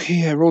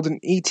 Okay, I rolled an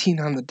 18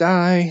 on the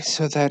die,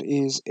 so that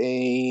is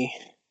a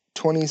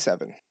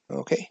 27.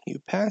 Okay, you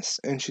pass,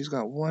 and she's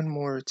got 1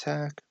 more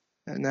attack,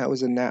 and that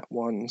was a nat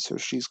 1, so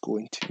she's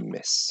going to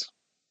miss.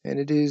 And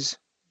it is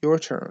your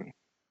turn.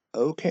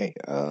 Okay,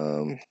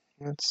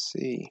 let's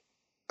see.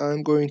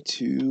 I'm going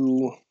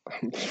to...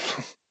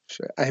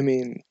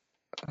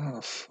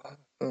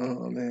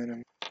 oh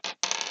man,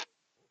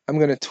 I'm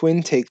gonna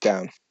twin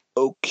takedown.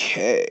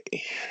 Okay.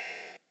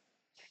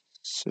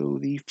 So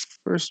the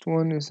first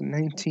one is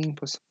 19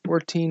 plus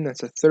 14,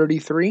 that's a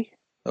 33.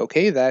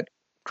 Okay, that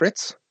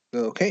crits.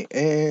 Okay,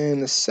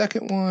 and the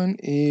second one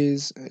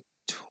is a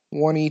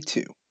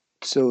 22.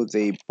 So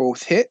they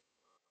both hit.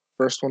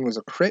 First one was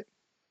a crit.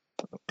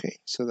 Okay,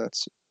 so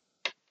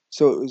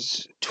it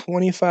was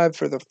 25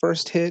 for the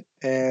first hit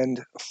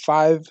and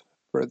 5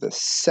 for the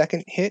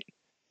second hit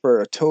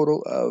for a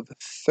total of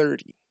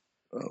 30.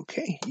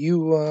 Okay,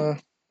 you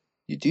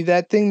do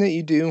that thing that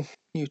you do.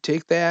 You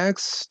take the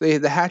axe, the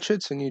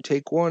hatchets, and you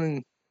take one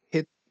and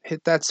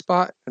hit that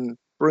spot and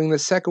bring the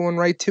second one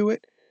right to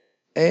it,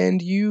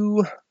 and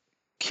you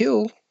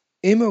kill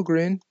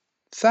Imogen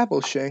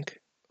Thabbleshank.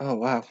 Oh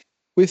wow!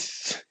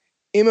 With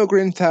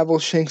Imogrin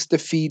Thavelshank's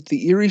defeat,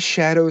 the eerie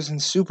shadows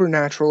and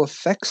supernatural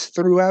effects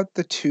throughout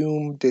the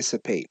tomb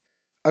dissipate.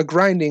 A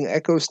grinding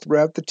echoes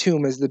throughout the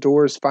tomb as the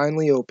doors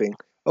finally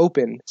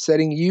open,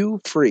 setting you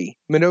free.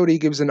 Minoti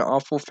gives an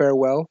awful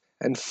farewell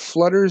and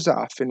flutters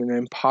off in an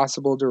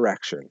impossible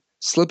direction,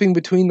 slipping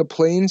between the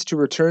planes to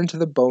return to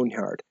the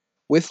boneyard.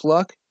 With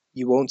luck,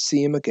 you won't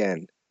see him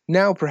again.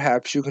 Now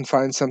perhaps you can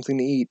find something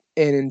to eat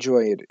and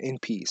enjoy it in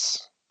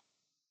peace.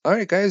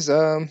 Alright guys,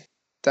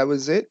 that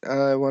was it.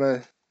 I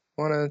wanna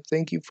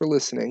thank you for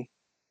listening.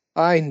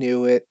 I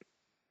knew it.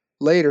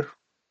 Later.